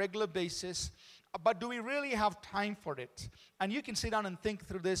on a regular basis. but do we really have time for it? And you can sit down and think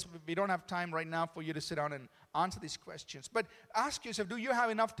through this. We don't have time right now for you to sit down and answer these questions. But ask yourself, do you have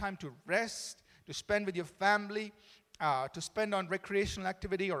enough time to rest, to spend with your family, to spend on recreational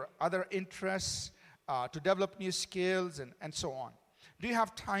activity or other interests, to develop new skills and so on? Do you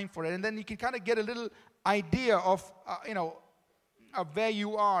have time for it? And then you can kind of get a little idea of, of where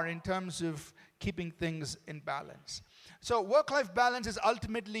you are in terms of keeping things in balance. So work-life balance is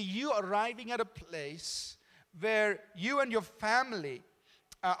ultimately you arriving at a place where you and your family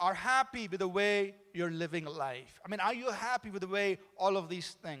are happy with the way you're living life. I mean, are you happy with the way all of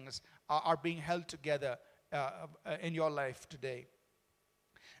these things are being held together in your life today?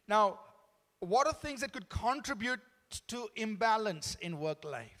 Now, what are things that could contribute to imbalance in work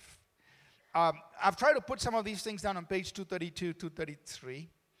life? I've tried to put some of these things down on page 232, 233.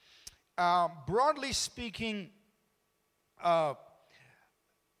 Broadly speaking, you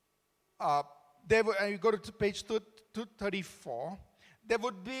go to page 234, there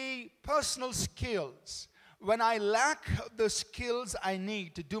would be personal skills. When I lack the skills I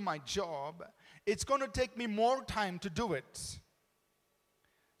need to do my job, it's going to take me more time to do it.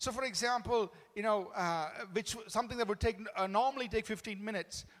 So, for example, something that would normally take 15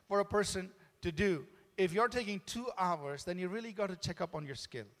 minutes for a person to do, if you're taking 2 hours, then you really got to check up on your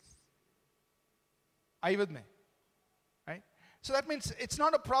skills. Are you with me? Right? So that means it's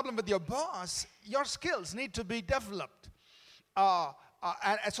not a problem with your boss. Your skills need to be developed.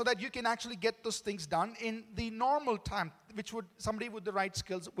 And so that you can actually get those things done in the normal time, which somebody with the right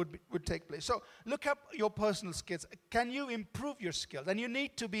skills would take place. So look up your personal skills. Can you improve your skills? And you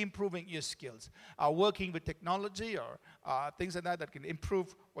need to be improving your skills. Working with technology or things like that can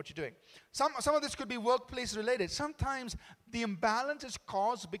improve what you're doing. Some of this could be workplace related. Sometimes the imbalance is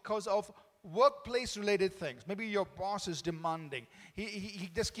caused because of workplace related things. Maybe your boss is demanding. He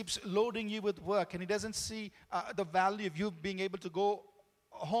just keeps loading you with work, and he doesn't see the value of you being able to go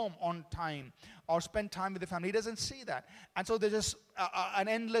home on time or spend time with the family. He doesn't see that. And so there's just an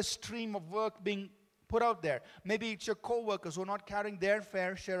endless stream of work being put out there. Maybe it's your co-workers who are not carrying their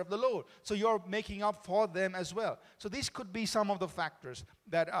fair share of the load. So you're making up for them as well. So these could be some of the factors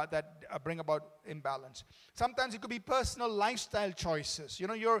that bring about imbalance. Sometimes it could be personal lifestyle choices.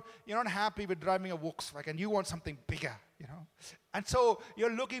 You're not happy with driving a Volkswagen. You want something bigger, And so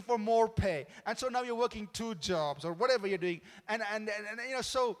you're looking for more pay. And so now you're working 2 jobs or whatever you're doing. And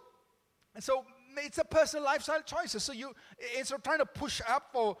so it's a personal lifestyle choices. So instead of trying to push up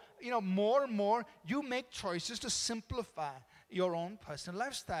for more and more, you make choices to simplify your own personal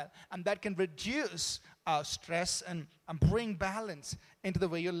lifestyle, and that can reduce stress and bring balance into the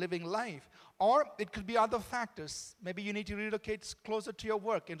way you're living life. Or it could be other factors. Maybe you need to relocate closer to your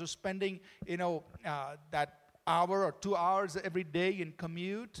work, into spending that hour or 2 hours every day in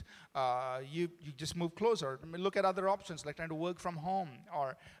commute. You just move closer. Look at other options, like trying to work from home,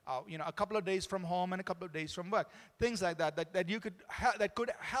 or a couple of days from home and a couple of days from work. Things like that that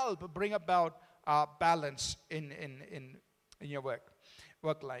could help bring about balance in your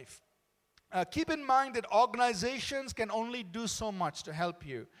work life. Keep in mind that organizations can only do so much to help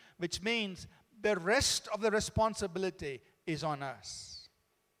you, which means the rest of the responsibility is on us.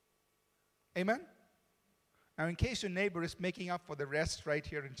 Amen? Now, in case your neighbor is making up for the rest right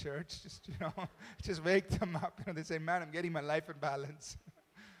here in church, just wake them up. They say, "Man, I'm getting my life in balance."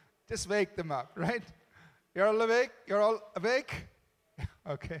 Just wake them up, right? You're all awake? You're all awake?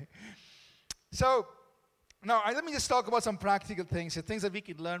 Okay. So, now let me just talk about some practical things that we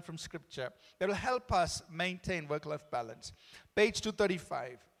can learn from Scripture that will help us maintain work-life balance. Page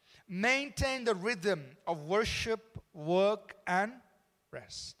 235. Maintain the rhythm of worship, work, and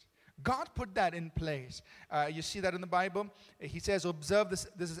rest. God put that in place. You see that in the Bible. He says, observe this.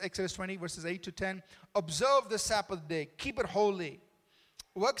 This is Exodus 20, verses 8 to 10. Observe the Sabbath day. Keep it holy.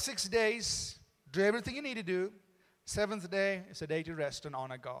 Work 6 days. Do everything you need to do. 7th day is a day to rest and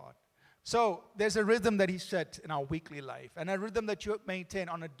honor God. So there's a rhythm that He set in our weekly life, and a rhythm that you maintain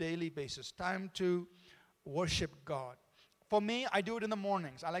on a daily basis. Time to worship God. For me, I do it in the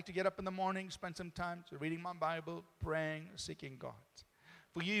mornings. I like to get up in the morning, spend some time reading my Bible, praying, seeking God.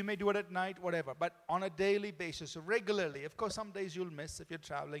 For you may do it at night, whatever. But on a daily basis, regularly. Of course, some days you'll miss if you're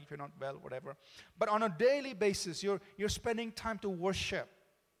traveling, if you're not well, whatever. But on a daily basis, you're spending time to worship.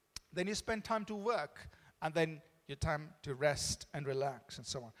 Then you spend time to work. And then your time to rest and relax and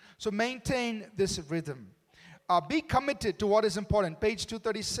so on. So maintain this rhythm. Be committed to what is important. Page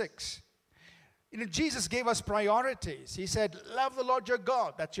 236. Jesus gave us priorities. He said, love the Lord your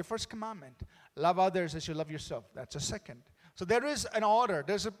God. That's your first commandment. Love others as you love yourself. That's a second. So there is an order,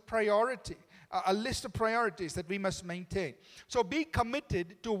 there's a priority, a list of priorities that we must maintain. So be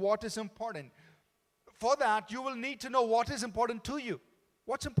committed to what is important. for that, you will need to know what is important to you.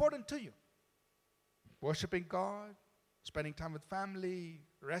 What's important to you? Worshiping God, spending time with family,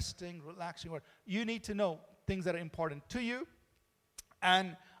 resting, relaxing. You need to know things that are important to you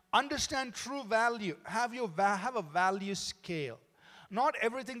and understand true value. Have a value scale. Not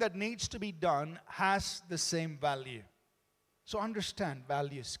everything that needs to be done has the same value. So understand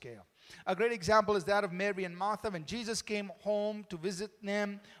value scale. A great example is that of Mary and Martha. When Jesus came home to visit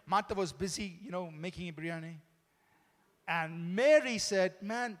them, Martha was busy, making a biryani. And Mary said,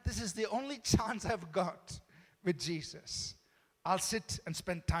 man, this is the only chance I've got with Jesus. I'll sit and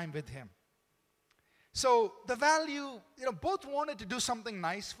spend time with him. So the value, both wanted to do something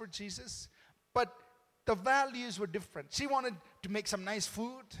nice for Jesus, but the values were different. She wanted to make some nice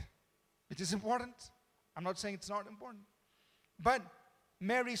food, which is important. I'm not saying it's not important. But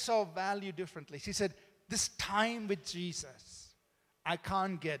Mary saw value differently. She said, this time with Jesus, I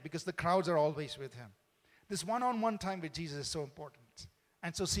can't get because the crowds are always with him. This one-on-one time with Jesus is so important.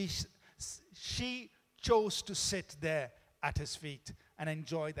 And so she chose to sit there at his feet and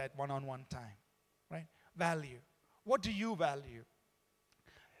enjoy that one-on-one time. Right? Value. What do you value?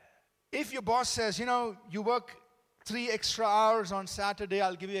 If your boss says, you work 3 extra hours on Saturday,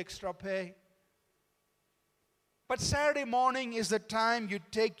 I'll give you extra pay. But Saturday morning is the time you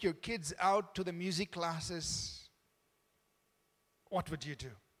take your kids out to the music classes. What would you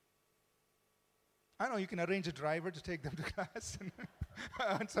do? I know you can arrange a driver to take them to class and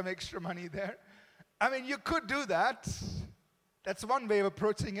earn some extra money there. I mean, you could do that. That's one way of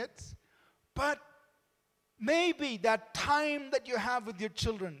approaching it. But maybe that time that you have with your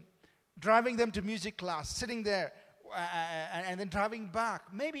children, driving them to music class, sitting there, and then driving back,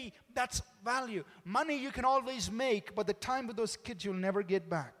 maybe that's value. Money you can always make, but the time with those kids you'll never get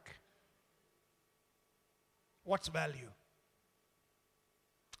back. What's value?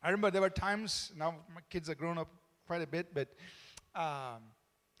 I remember there were times, now my kids are grown up quite a bit, but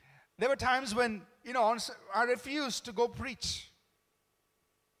there were times when, I refused to go preach.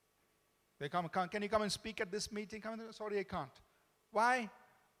 They come, can you come and speak at this meeting? Sorry, I can't. Why?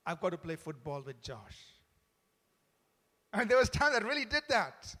 I've got to play football with Josh. And there was times I really did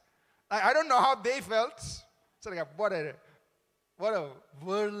that. I don't know how they felt. So like, what a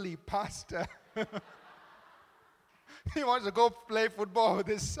worldly pastor. He wants to go play football with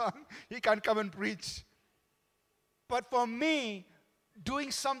his son. He can't come and preach. But for me,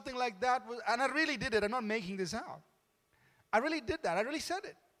 doing something like that was, and I really did it. I'm not making this out. I really did that. I really said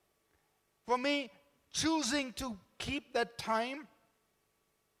it. For me, choosing to keep that time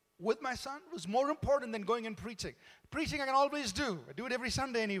with my son was more important than going and preaching. Preaching I can always do. I do it every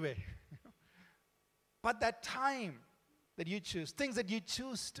Sunday anyway. But that time that you choose, things that you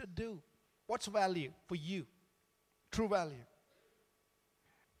choose to do, what's value for you? True value.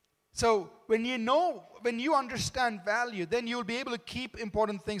 So when you understand value, then you'll be able to keep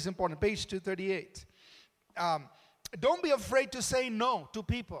important things important. Page 238. Don't be afraid to say no to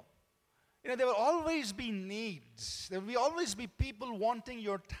people. There will always be needs. There will always be people wanting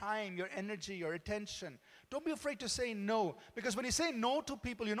your time, your energy, your attention. Don't be afraid to say no. Because when you say no to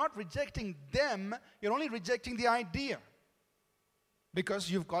people, you're not rejecting them. You're only rejecting the idea.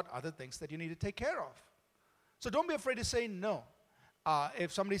 Because you've got other things that you need to take care of. So don't be afraid to say no.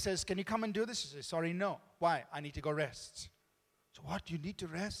 If somebody says, can you come and do this? You say, sorry, no. Why? I need to go rest. So what? You need to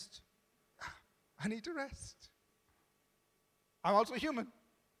rest? I need to rest. I'm also human.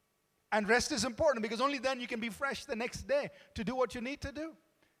 And rest is important because only then you can be fresh the next day to do what you need to do.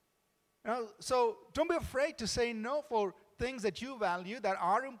 So don't be afraid to say no for things that you value that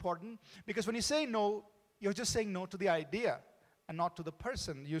are important, because when you say no, you're just saying no to the idea and not to the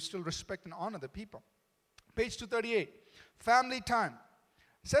person. You still respect and honor the people. Page 238, family time.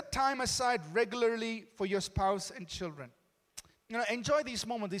 Set time aside regularly for your spouse and children. Enjoy these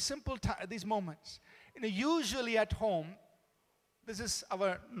moments, these simple these moments. Usually at home, this is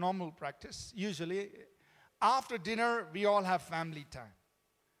our normal practice. Usually, after dinner, we all have family time.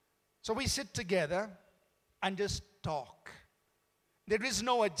 So we sit together and just talk. There is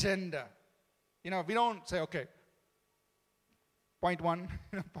no agenda. We don't say, okay, point 1,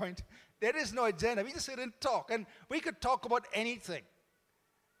 point. There is no agenda. We just sit and talk. And we could talk about anything,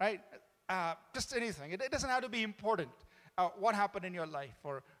 right? Just anything. It doesn't have to be important. What happened in your life,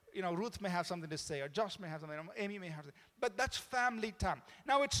 or Ruth may have something to say, or Josh may have something, or Amy may have something. But that's family time.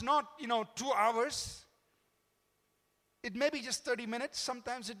 Now, it's not, 2 hours. It may be just 30 minutes.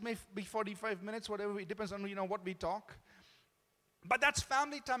 Sometimes it may be 45 minutes, whatever. It depends on, what we talk. But that's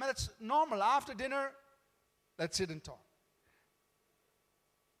family time, and that's normal. After dinner, let's sit and talk.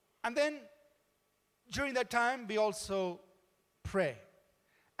 And then, during that time, we also pray.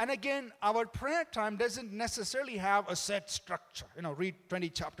 And again, our prayer time doesn't necessarily have a set structure. Read 20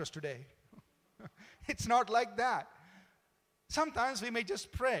 chapters today. It's not like that. Sometimes we may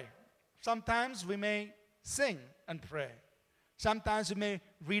just pray. Sometimes we may sing and pray. Sometimes we may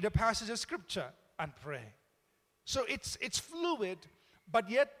read a passage of scripture and pray. So it's fluid, but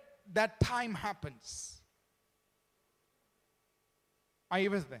yet that time happens. Are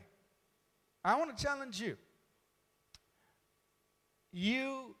you with me? I want to challenge you.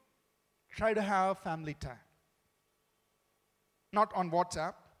 You try to have family time. Not on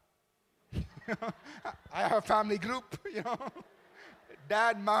WhatsApp. I have a family group,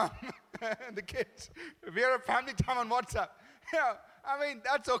 Dad, mom, and the kids. We have a family time on WhatsApp.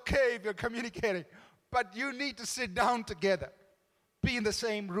 That's okay if you're communicating. But you need to sit down together. Be in the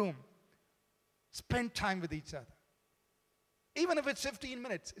same room. Spend time with each other. Even if it's 15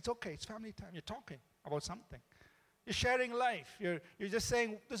 minutes, it's okay. It's family time. You're talking about something. You're sharing life. You're just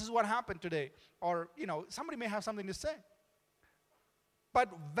saying, this is what happened today. Or, somebody may have something to say. But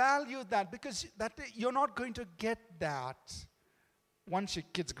value that, because you're not going to get that once your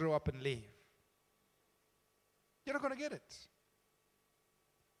kids grow up and leave. You're not going to get it.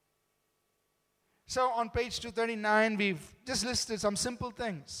 So on page 239, we've just listed some simple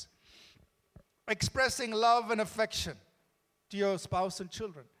things. Expressing love and affection to your spouse and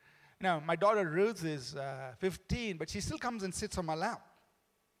children. Now, my daughter Ruth is 15, but she still comes and sits on my lap.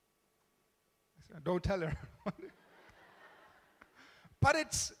 So don't tell her. But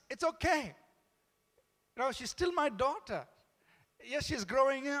it's okay. She's still my daughter. Yes, she's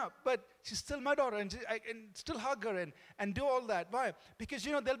growing up, but she's still my daughter, and I can still hug her and do all that. Why? Because,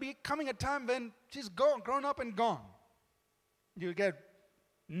 there'll be coming a time when she's grown up and gone. You'll get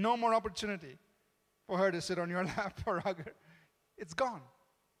no more opportunity for her to sit on your lap or hug her. It's gone.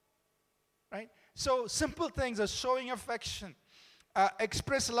 Right? So simple things are showing affection.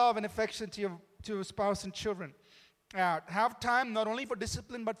 Express love and affection to your spouse and children. Have time not only for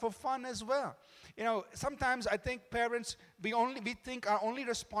discipline but for fun as well. Sometimes I think parents, we think our only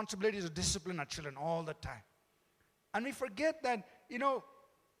responsibility is to discipline our children all the time. And we forget that,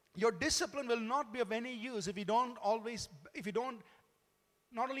 your discipline will not be of any use if you don't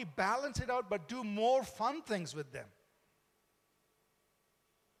not only balance it out, but do more fun things with them.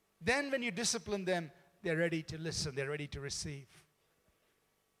 Then when you discipline them, they're ready to listen, they're ready to receive.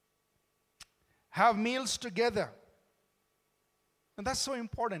 Have meals together. And that's so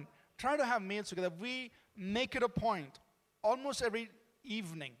important. Try to have meals together. We make it a point almost every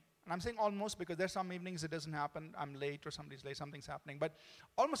evening. And I'm saying almost because there's some evenings it doesn't happen. I'm late or somebody's late, something's happening. But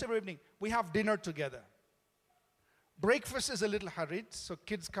almost every evening, we have dinner together. Breakfast is a little hurried, so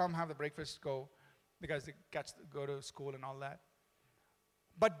kids come have the breakfast, go, because they go to school and all that.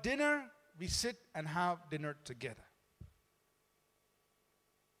 But dinner, we sit and have dinner together.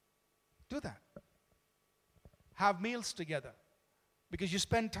 Do that. Have meals together. Because you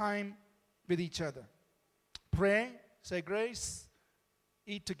spend time with each other. Pray, say grace,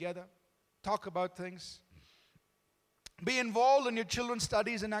 eat together, talk about things. Be involved in your children's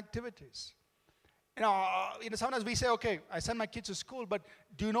studies and activities. Sometimes we say, okay, I send my kids to school, but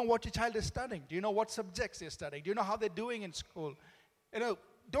do you know what your child is studying? Do you know what subjects they're studying? Do you know how they're doing in school?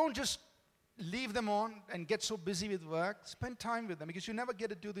 Don't just leave them on and get so busy with work. Spend time with them because you never get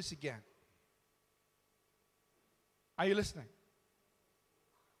to do this again. Are you listening?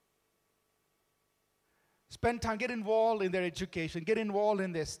 Spend time, get involved in their education, get involved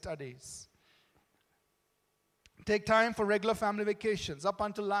in their studies. Take time for regular family vacations. Up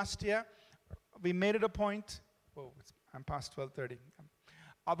until last year, we made it a point. I'm past 12:30.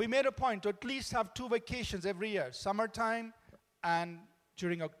 We made a point to at least have 2 vacations every year, summertime and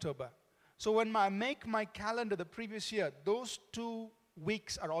during October. So when I make my calendar the previous year, those 2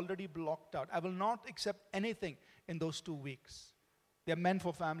 weeks are already blocked out. I will not accept anything in those 2 weeks. They're meant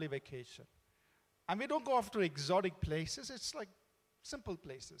for family vacation. And we don't go off to exotic places. It's like simple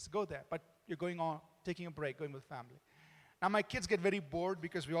places. Go there. But you're going on, taking a break, going with family. Now my kids get very bored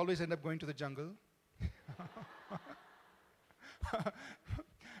because we always end up going to the jungle.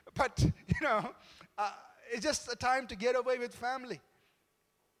 But, it's just a time to get away with family.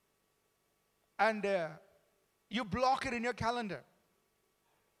 And you block it in your calendar.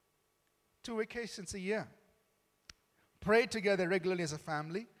 2 vacations a year. Pray together regularly as a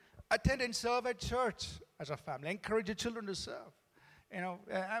family. Attend and serve at church as a family. Encourage your children to serve.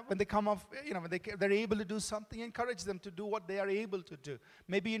 When they come off, they're able to do something, encourage them to do what they are able to do.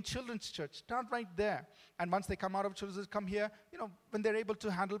 Maybe in children's church, start right there. And once they come out of children's, come here, when they're able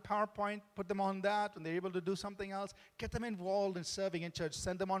to handle PowerPoint, put them on that. When they're able to do something else, get them involved in serving in church.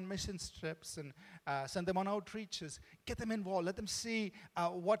 Send them on mission trips and send them on outreaches. Get them involved. Let them see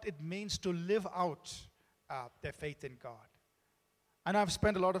what it means to live out their faith in God. And I've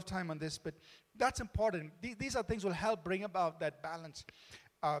spent a lot of time on this, but that's important. These are things that will help bring about that balance.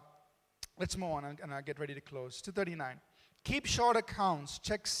 Let's move on, and I'll get ready to close. 239. Keep short accounts,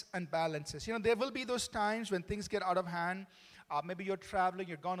 checks, and balances. There will be those times when things get out of hand. Maybe you're traveling,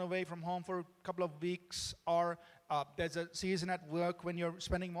 you're gone away from home for a couple of weeks, or there's a season at work when you're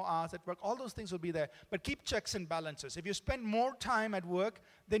spending more hours at work. All those things will be there. But keep checks and balances. If you spend more time at work,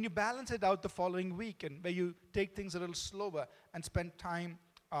 then you balance it out the following week, and where you take things a little slower and spend time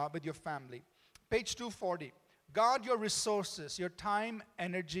with your family. Page 240. Guard your resources, your time,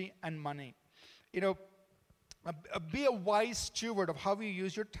 energy, and money. Be a wise steward of how you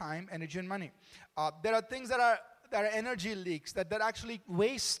use your time, energy, and money. There are things that are energy leaks that actually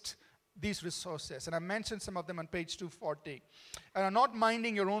waste these resources. And I mentioned some of them on page 240. And are not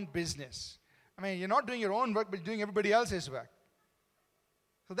minding your own business. You're not doing your own work, but doing everybody else's work.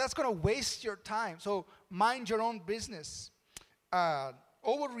 So that's going to waste your time. So mind your own business.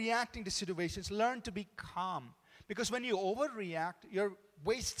 Overreacting to situations, learn to be calm. Because when you overreact, you're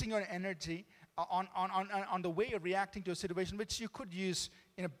wasting your energy on the way you're reacting to a situation, which you could use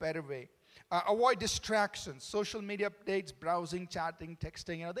in a better way. Avoid distractions, social media updates, browsing, chatting,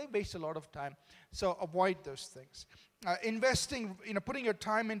 texting. They waste a lot of time. So avoid those things. Investing, putting your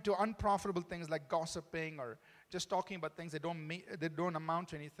time into unprofitable things like gossiping or just talking about things that don't amount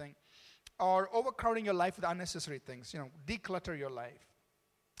to anything. Or overcrowding your life with unnecessary things. Declutter your life.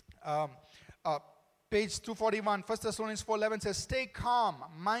 Page 241, 1 Thessalonians 4:11 says, stay calm,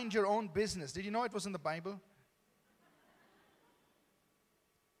 mind your own business. Did you know it was in the Bible?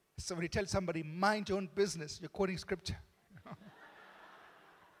 So when you tell somebody, mind your own business, you're quoting scripture.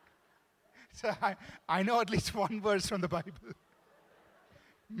 So I know at least one verse from the Bible.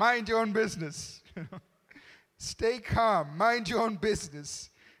 Mind your own business. Stay calm, mind your own business.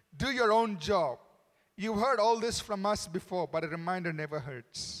 Do your own job. You've heard all this from us before, but a reminder never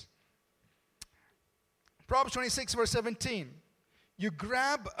hurts. Proverbs 26, verse 17. You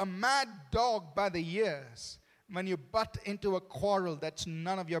grab a mad dog by the ears when you butt into a quarrel that's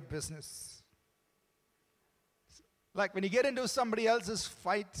none of your business. Like when you get into somebody else's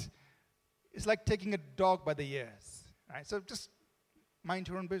fight, it's like taking a dog by the ears. Right? So just mind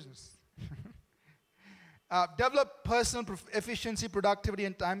your own business. Develop personal efficiency, productivity,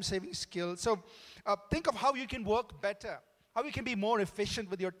 and time-saving skills. So think of how you can work better, how you can be more efficient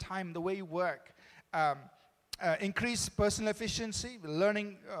with your time, the way you work. Increase personal efficiency,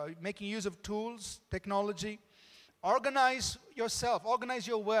 learning, making use of tools, technology. Organize yourself, organize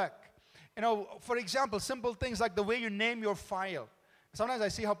your work. For example, simple things like the way you name your file. Sometimes I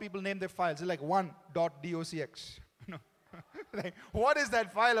see how people name their files. It's like 1.docx. Like, what is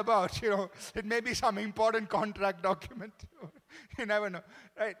that file about? It may be some important contract document. You never know,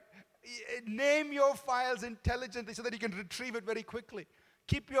 right? Name your files intelligently so that you can retrieve it very quickly.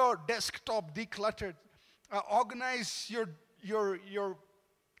 Keep your desktop decluttered. Organize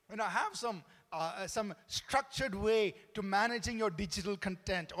have some structured way to managing your digital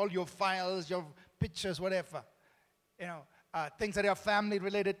content, all your files, your pictures, whatever. Things that are family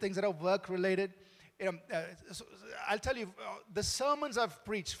related, things that are work related. So I'll tell you, the sermons I've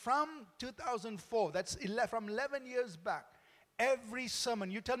preached from 2004, that's from 11 years back, every sermon,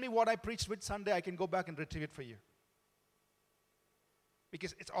 you tell me what I preached which Sunday, I can go back and retrieve it for you.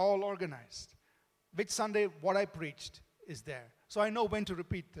 Because it's all organized. Which Sunday, what I preached is there. So I know when to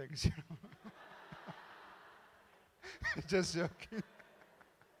repeat things. Just joking.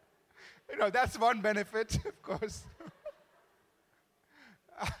 That's one benefit, of course.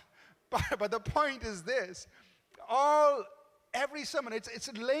 But the point is this. Every sermon, it's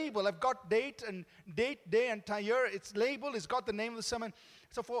a label. I've got date, day, and time. It's labeled. It's got the name of the sermon.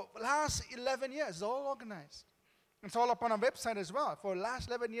 So for the last 11 years, it's all organized. It's all up on our website as well. For the last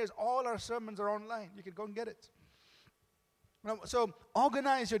 11 years, all our sermons are online. You can go and get it. So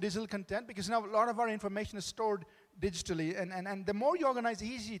organize your digital content, because now a lot of our information is stored digitally. And the more you organize, it's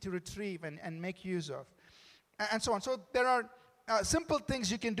easy to retrieve and make use of. And so on. So there are simple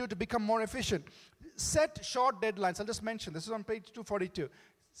things you can do to become more efficient. Set short deadlines. I'll just mention, this is on page 242.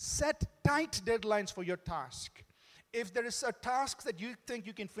 Set tight deadlines for your task. If there is a task that you think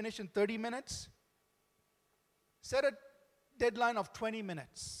you can finish in 30 minutes, set a deadline of 20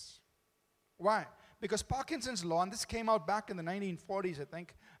 minutes. Why? Because Parkinson's law, and this came out back in the 1940s, I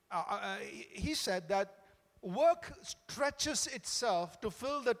think, he said that work stretches itself to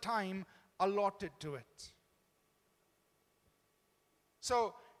fill the time allotted to it.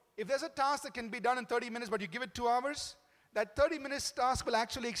 So, if there's a task that can be done in 30 minutes, but you give it 2 hours, that 30 minutes task will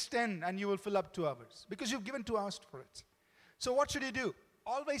actually extend and you will fill up 2 hours because you've given 2 hours for it. So what should you do?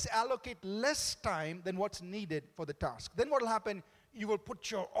 Always allocate less time than what's needed for the task. Then what will happen? You will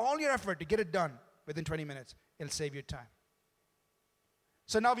put all your effort to get it done within 20 minutes. It'll save you time.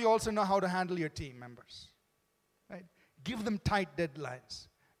 So now we also know how to handle your team members. Right? Give them tight deadlines.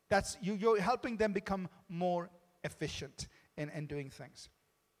 That's you're helping them become more efficient in doing things.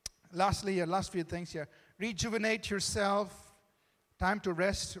 Lastly, last few things here. Rejuvenate yourself. Time to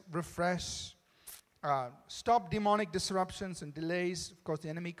rest, refresh. Stop demonic disruptions and delays. Of course, the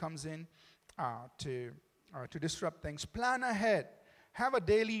enemy comes in to disrupt things. Plan ahead. Have a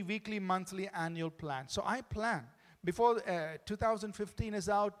daily, weekly, monthly, annual plan. So I plan. Before 2015 is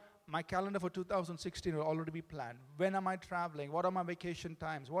out, my calendar for 2016 will already be planned. When am I traveling? What are my vacation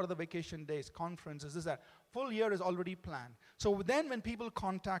times? What are the vacation days? Conferences, this, that. Full year is already planned. So then when people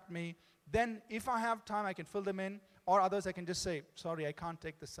contact me, then if I have time, I can fill them in. Or others, I can just say, sorry, I can't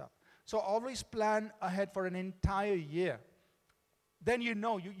take this up. So always plan ahead for an entire year. Then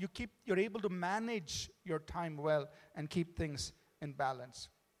you're able to manage your time well and keep things in balance.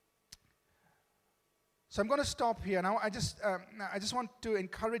 So I'm going to stop here. Now I just want to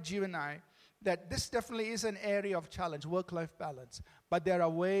encourage you and I that this definitely is an area of challenge, work-life balance. But there are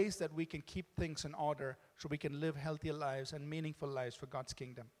ways that we can keep things in order so we can live healthier lives and meaningful lives for God's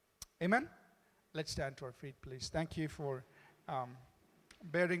kingdom. Amen? Let's stand to our feet, please. Thank you for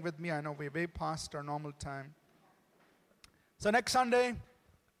bearing with me. I know we're way past our normal time. So next Sunday,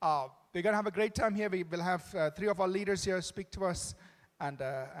 we're going to have a great time here. We will have 3 of our leaders here speak to us and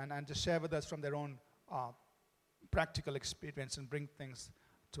just share with us from their own practical experience and bring things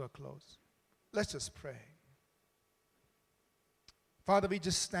to a close. Let's just pray. Father, we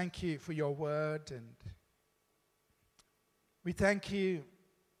just thank you for your word, and we thank you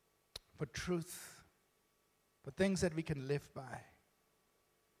for truth, for things that we can live by.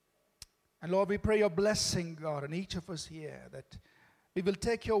 And Lord, we pray your blessing, God, on each of us here, that we will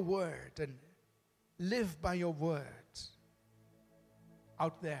take your word and live by your words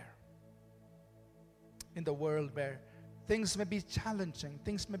out there in the world where things may be challenging,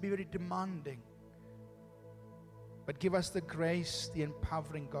 things may be very demanding. But give us the grace, the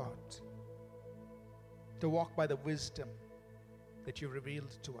empowering God, to walk by the wisdom that you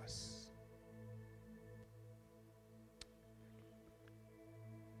revealed to us.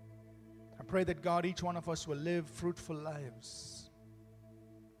 I pray that God, each one of us will live fruitful lives.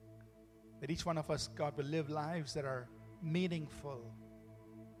 That each one of us, God, will live lives that are meaningful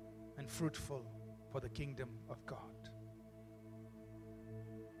and fruitful for the kingdom of God.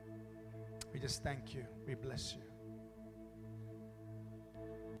 We just thank you. We bless you.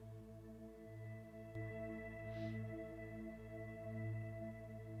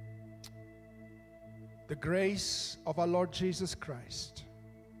 The grace of our Lord Jesus Christ,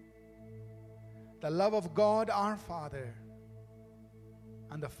 the love of God our Father,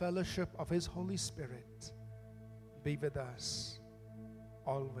 and the fellowship of His Holy Spirit be with us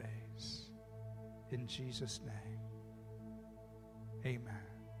always. In Jesus' name, amen.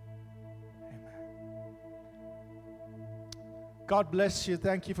 Amen. God bless you.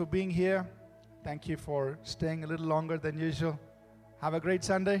 Thank you for being here. Thank you for staying a little longer than usual. Have a great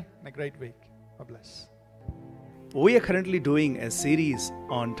Sunday and a great week. God bless. We are currently doing a series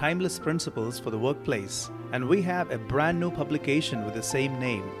on timeless principles for the workplace, and we have a brand new publication with the same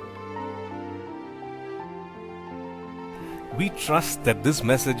name. We trust that this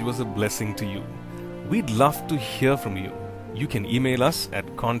message was a blessing to you. We'd love to hear from you. You can email us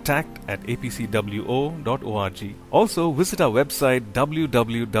at contact@apcwo.org. Also, visit our website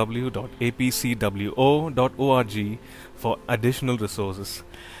www.apcwo.org for additional resources.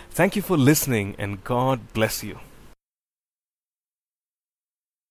 Thank you for listening, and God bless you.